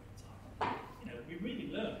at that point in time. We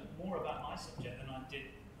really learned more about my subject than I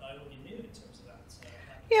already knew in terms of that.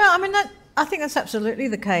 Yeah, I mean, I think that's absolutely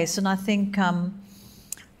the case, and I think,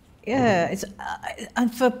 it's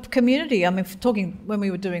and for community. I mean, when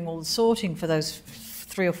we were doing all the sorting for those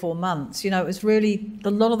 3 or 4 months, it was really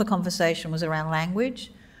a lot of the conversation was around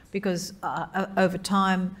language, because over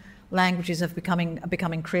time languages are becoming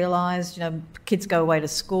creolised. Kids go away to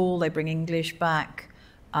school, they bring English back.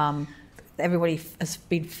 everybody has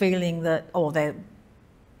been feeling that, or they're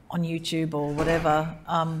on YouTube or whatever,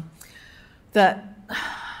 that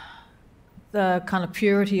the kind of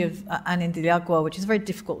purity of Anindilyakwa, which is a very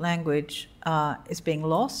difficult language, is being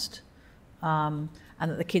lost, and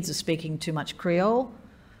that the kids are speaking too much Creole,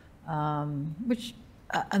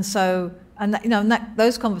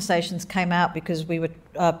 those conversations came out because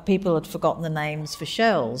people had forgotten the names for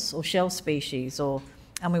shells or shell species,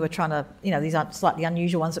 and we were trying to, these are slightly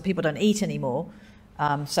unusual ones that people don't eat anymore.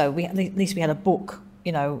 So at least we had a book,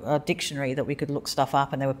 a dictionary that we could look stuff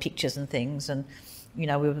up, and there were pictures and things, and we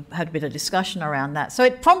had a bit of discussion around that. So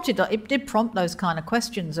it did prompt those kind of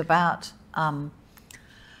questions about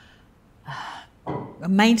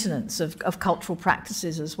maintenance of cultural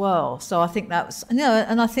practices as well. So I think that was,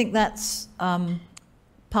 and I think that's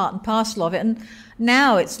part and parcel of it. And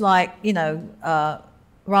now it's like,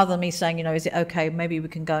 rather than me saying, is it okay, maybe we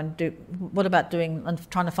can go and what about doing and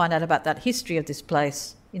trying to find out about that history of this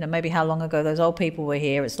place, maybe how long ago those old people were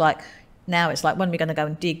here. It's like, now it's like, when are we going to go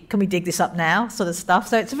and dig? Can we dig this up now? Sort of stuff.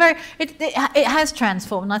 So it's it has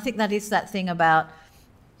transformed. And I think that is that thing about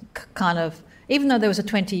kind of, even though there was a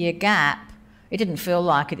 20-year gap, it didn't feel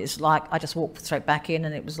like it. It's like I just walked straight back in,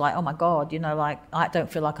 and it was like, oh my God, like I don't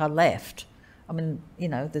feel like I left. I mean,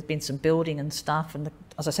 there's been some building and stuff, and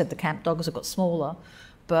as I said, the camp dogs have got smaller,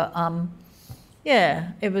 but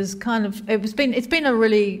it was kind of, it's been a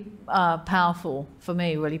really powerful, for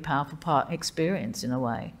me, really powerful experience in a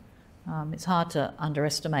way. It's hard to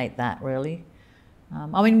underestimate that, really.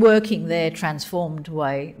 Working there transformed the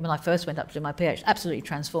way, when I first went up to do my PhD, absolutely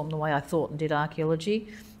transformed the way I thought and did archaeology.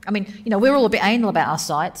 We're all a bit anal about our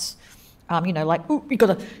sites. We've got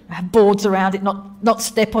to have boards around it, not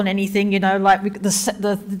step on anything,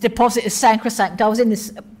 the deposit is sacrosanct. I was in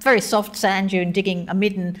this very soft sand dune digging a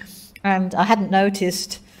midden, and I hadn't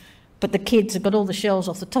noticed, but the kids had got all the shells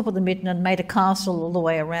off the top of the midden and made a castle all the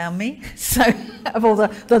way around me. So, of all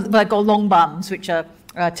they got long bums, which are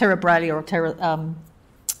Terebralia or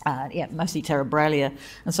mostly Terebralia,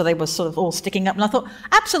 and so they were sort of all sticking up. And I thought,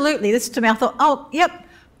 absolutely, this to me, I thought, oh, yep,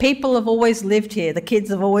 people have always lived here. The kids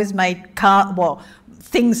have always made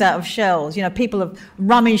things out of shells. People have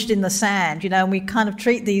rummaged in the sand. And we kind of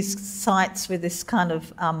treat these sites with this kind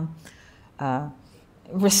of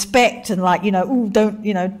respect and like,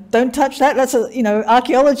 don't touch that. That's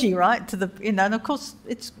archaeology, right? And of course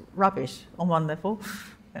it's rubbish on one level.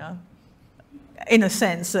 In a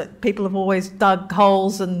sense that people have always dug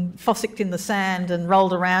holes and fossicked in the sand and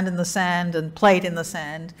rolled around in the sand and played in the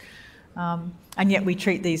sand. And yet we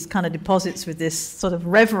treat these kind of deposits with this sort of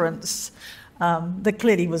reverence that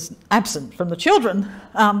clearly was absent from the children.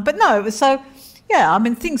 But no, it was so,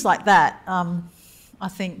 things like that, I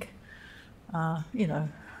think, and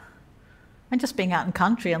just being out in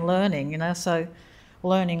country and learning, so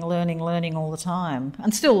learning all the time,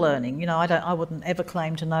 and still learning. I wouldn't ever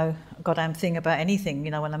claim to know a goddamn thing about anything,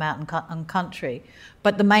 when I'm out in country.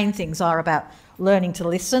 But the main things are about learning to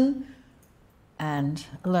listen and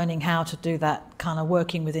learning how to do that kind of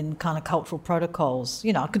working within kind of cultural protocols.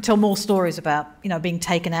 I could tell more stories about, being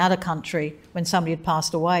taken out of country when somebody had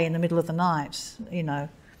passed away in the middle of the night,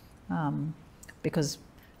 because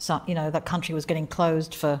that country was getting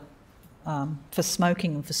closed for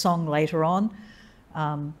smoking and for song later on.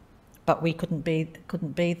 But we couldn't be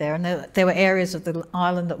there, and there were areas of the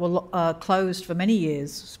island that were closed for many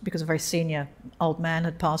years because a very senior old man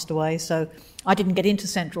had passed away. So I didn't get into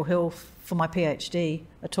Central Hill for my PhD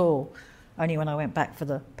at all, only when I went back for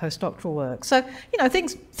the postdoctoral work. So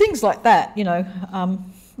things like that,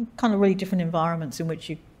 kind of really different environments in which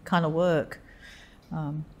you kind of work.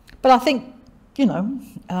 But I think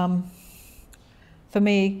for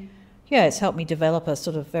me, it's helped me develop a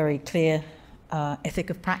sort of very clear ethic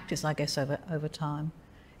of practice, I guess, over time.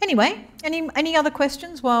 Anyway, any other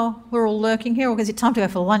questions while we're all lurking here, or is it time to go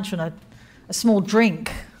for lunch and a small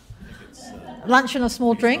drink? Lunch and a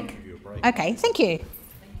small drink? Okay, thank you.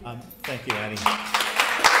 Thank you, Annie.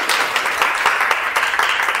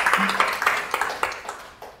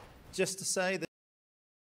 Just to say that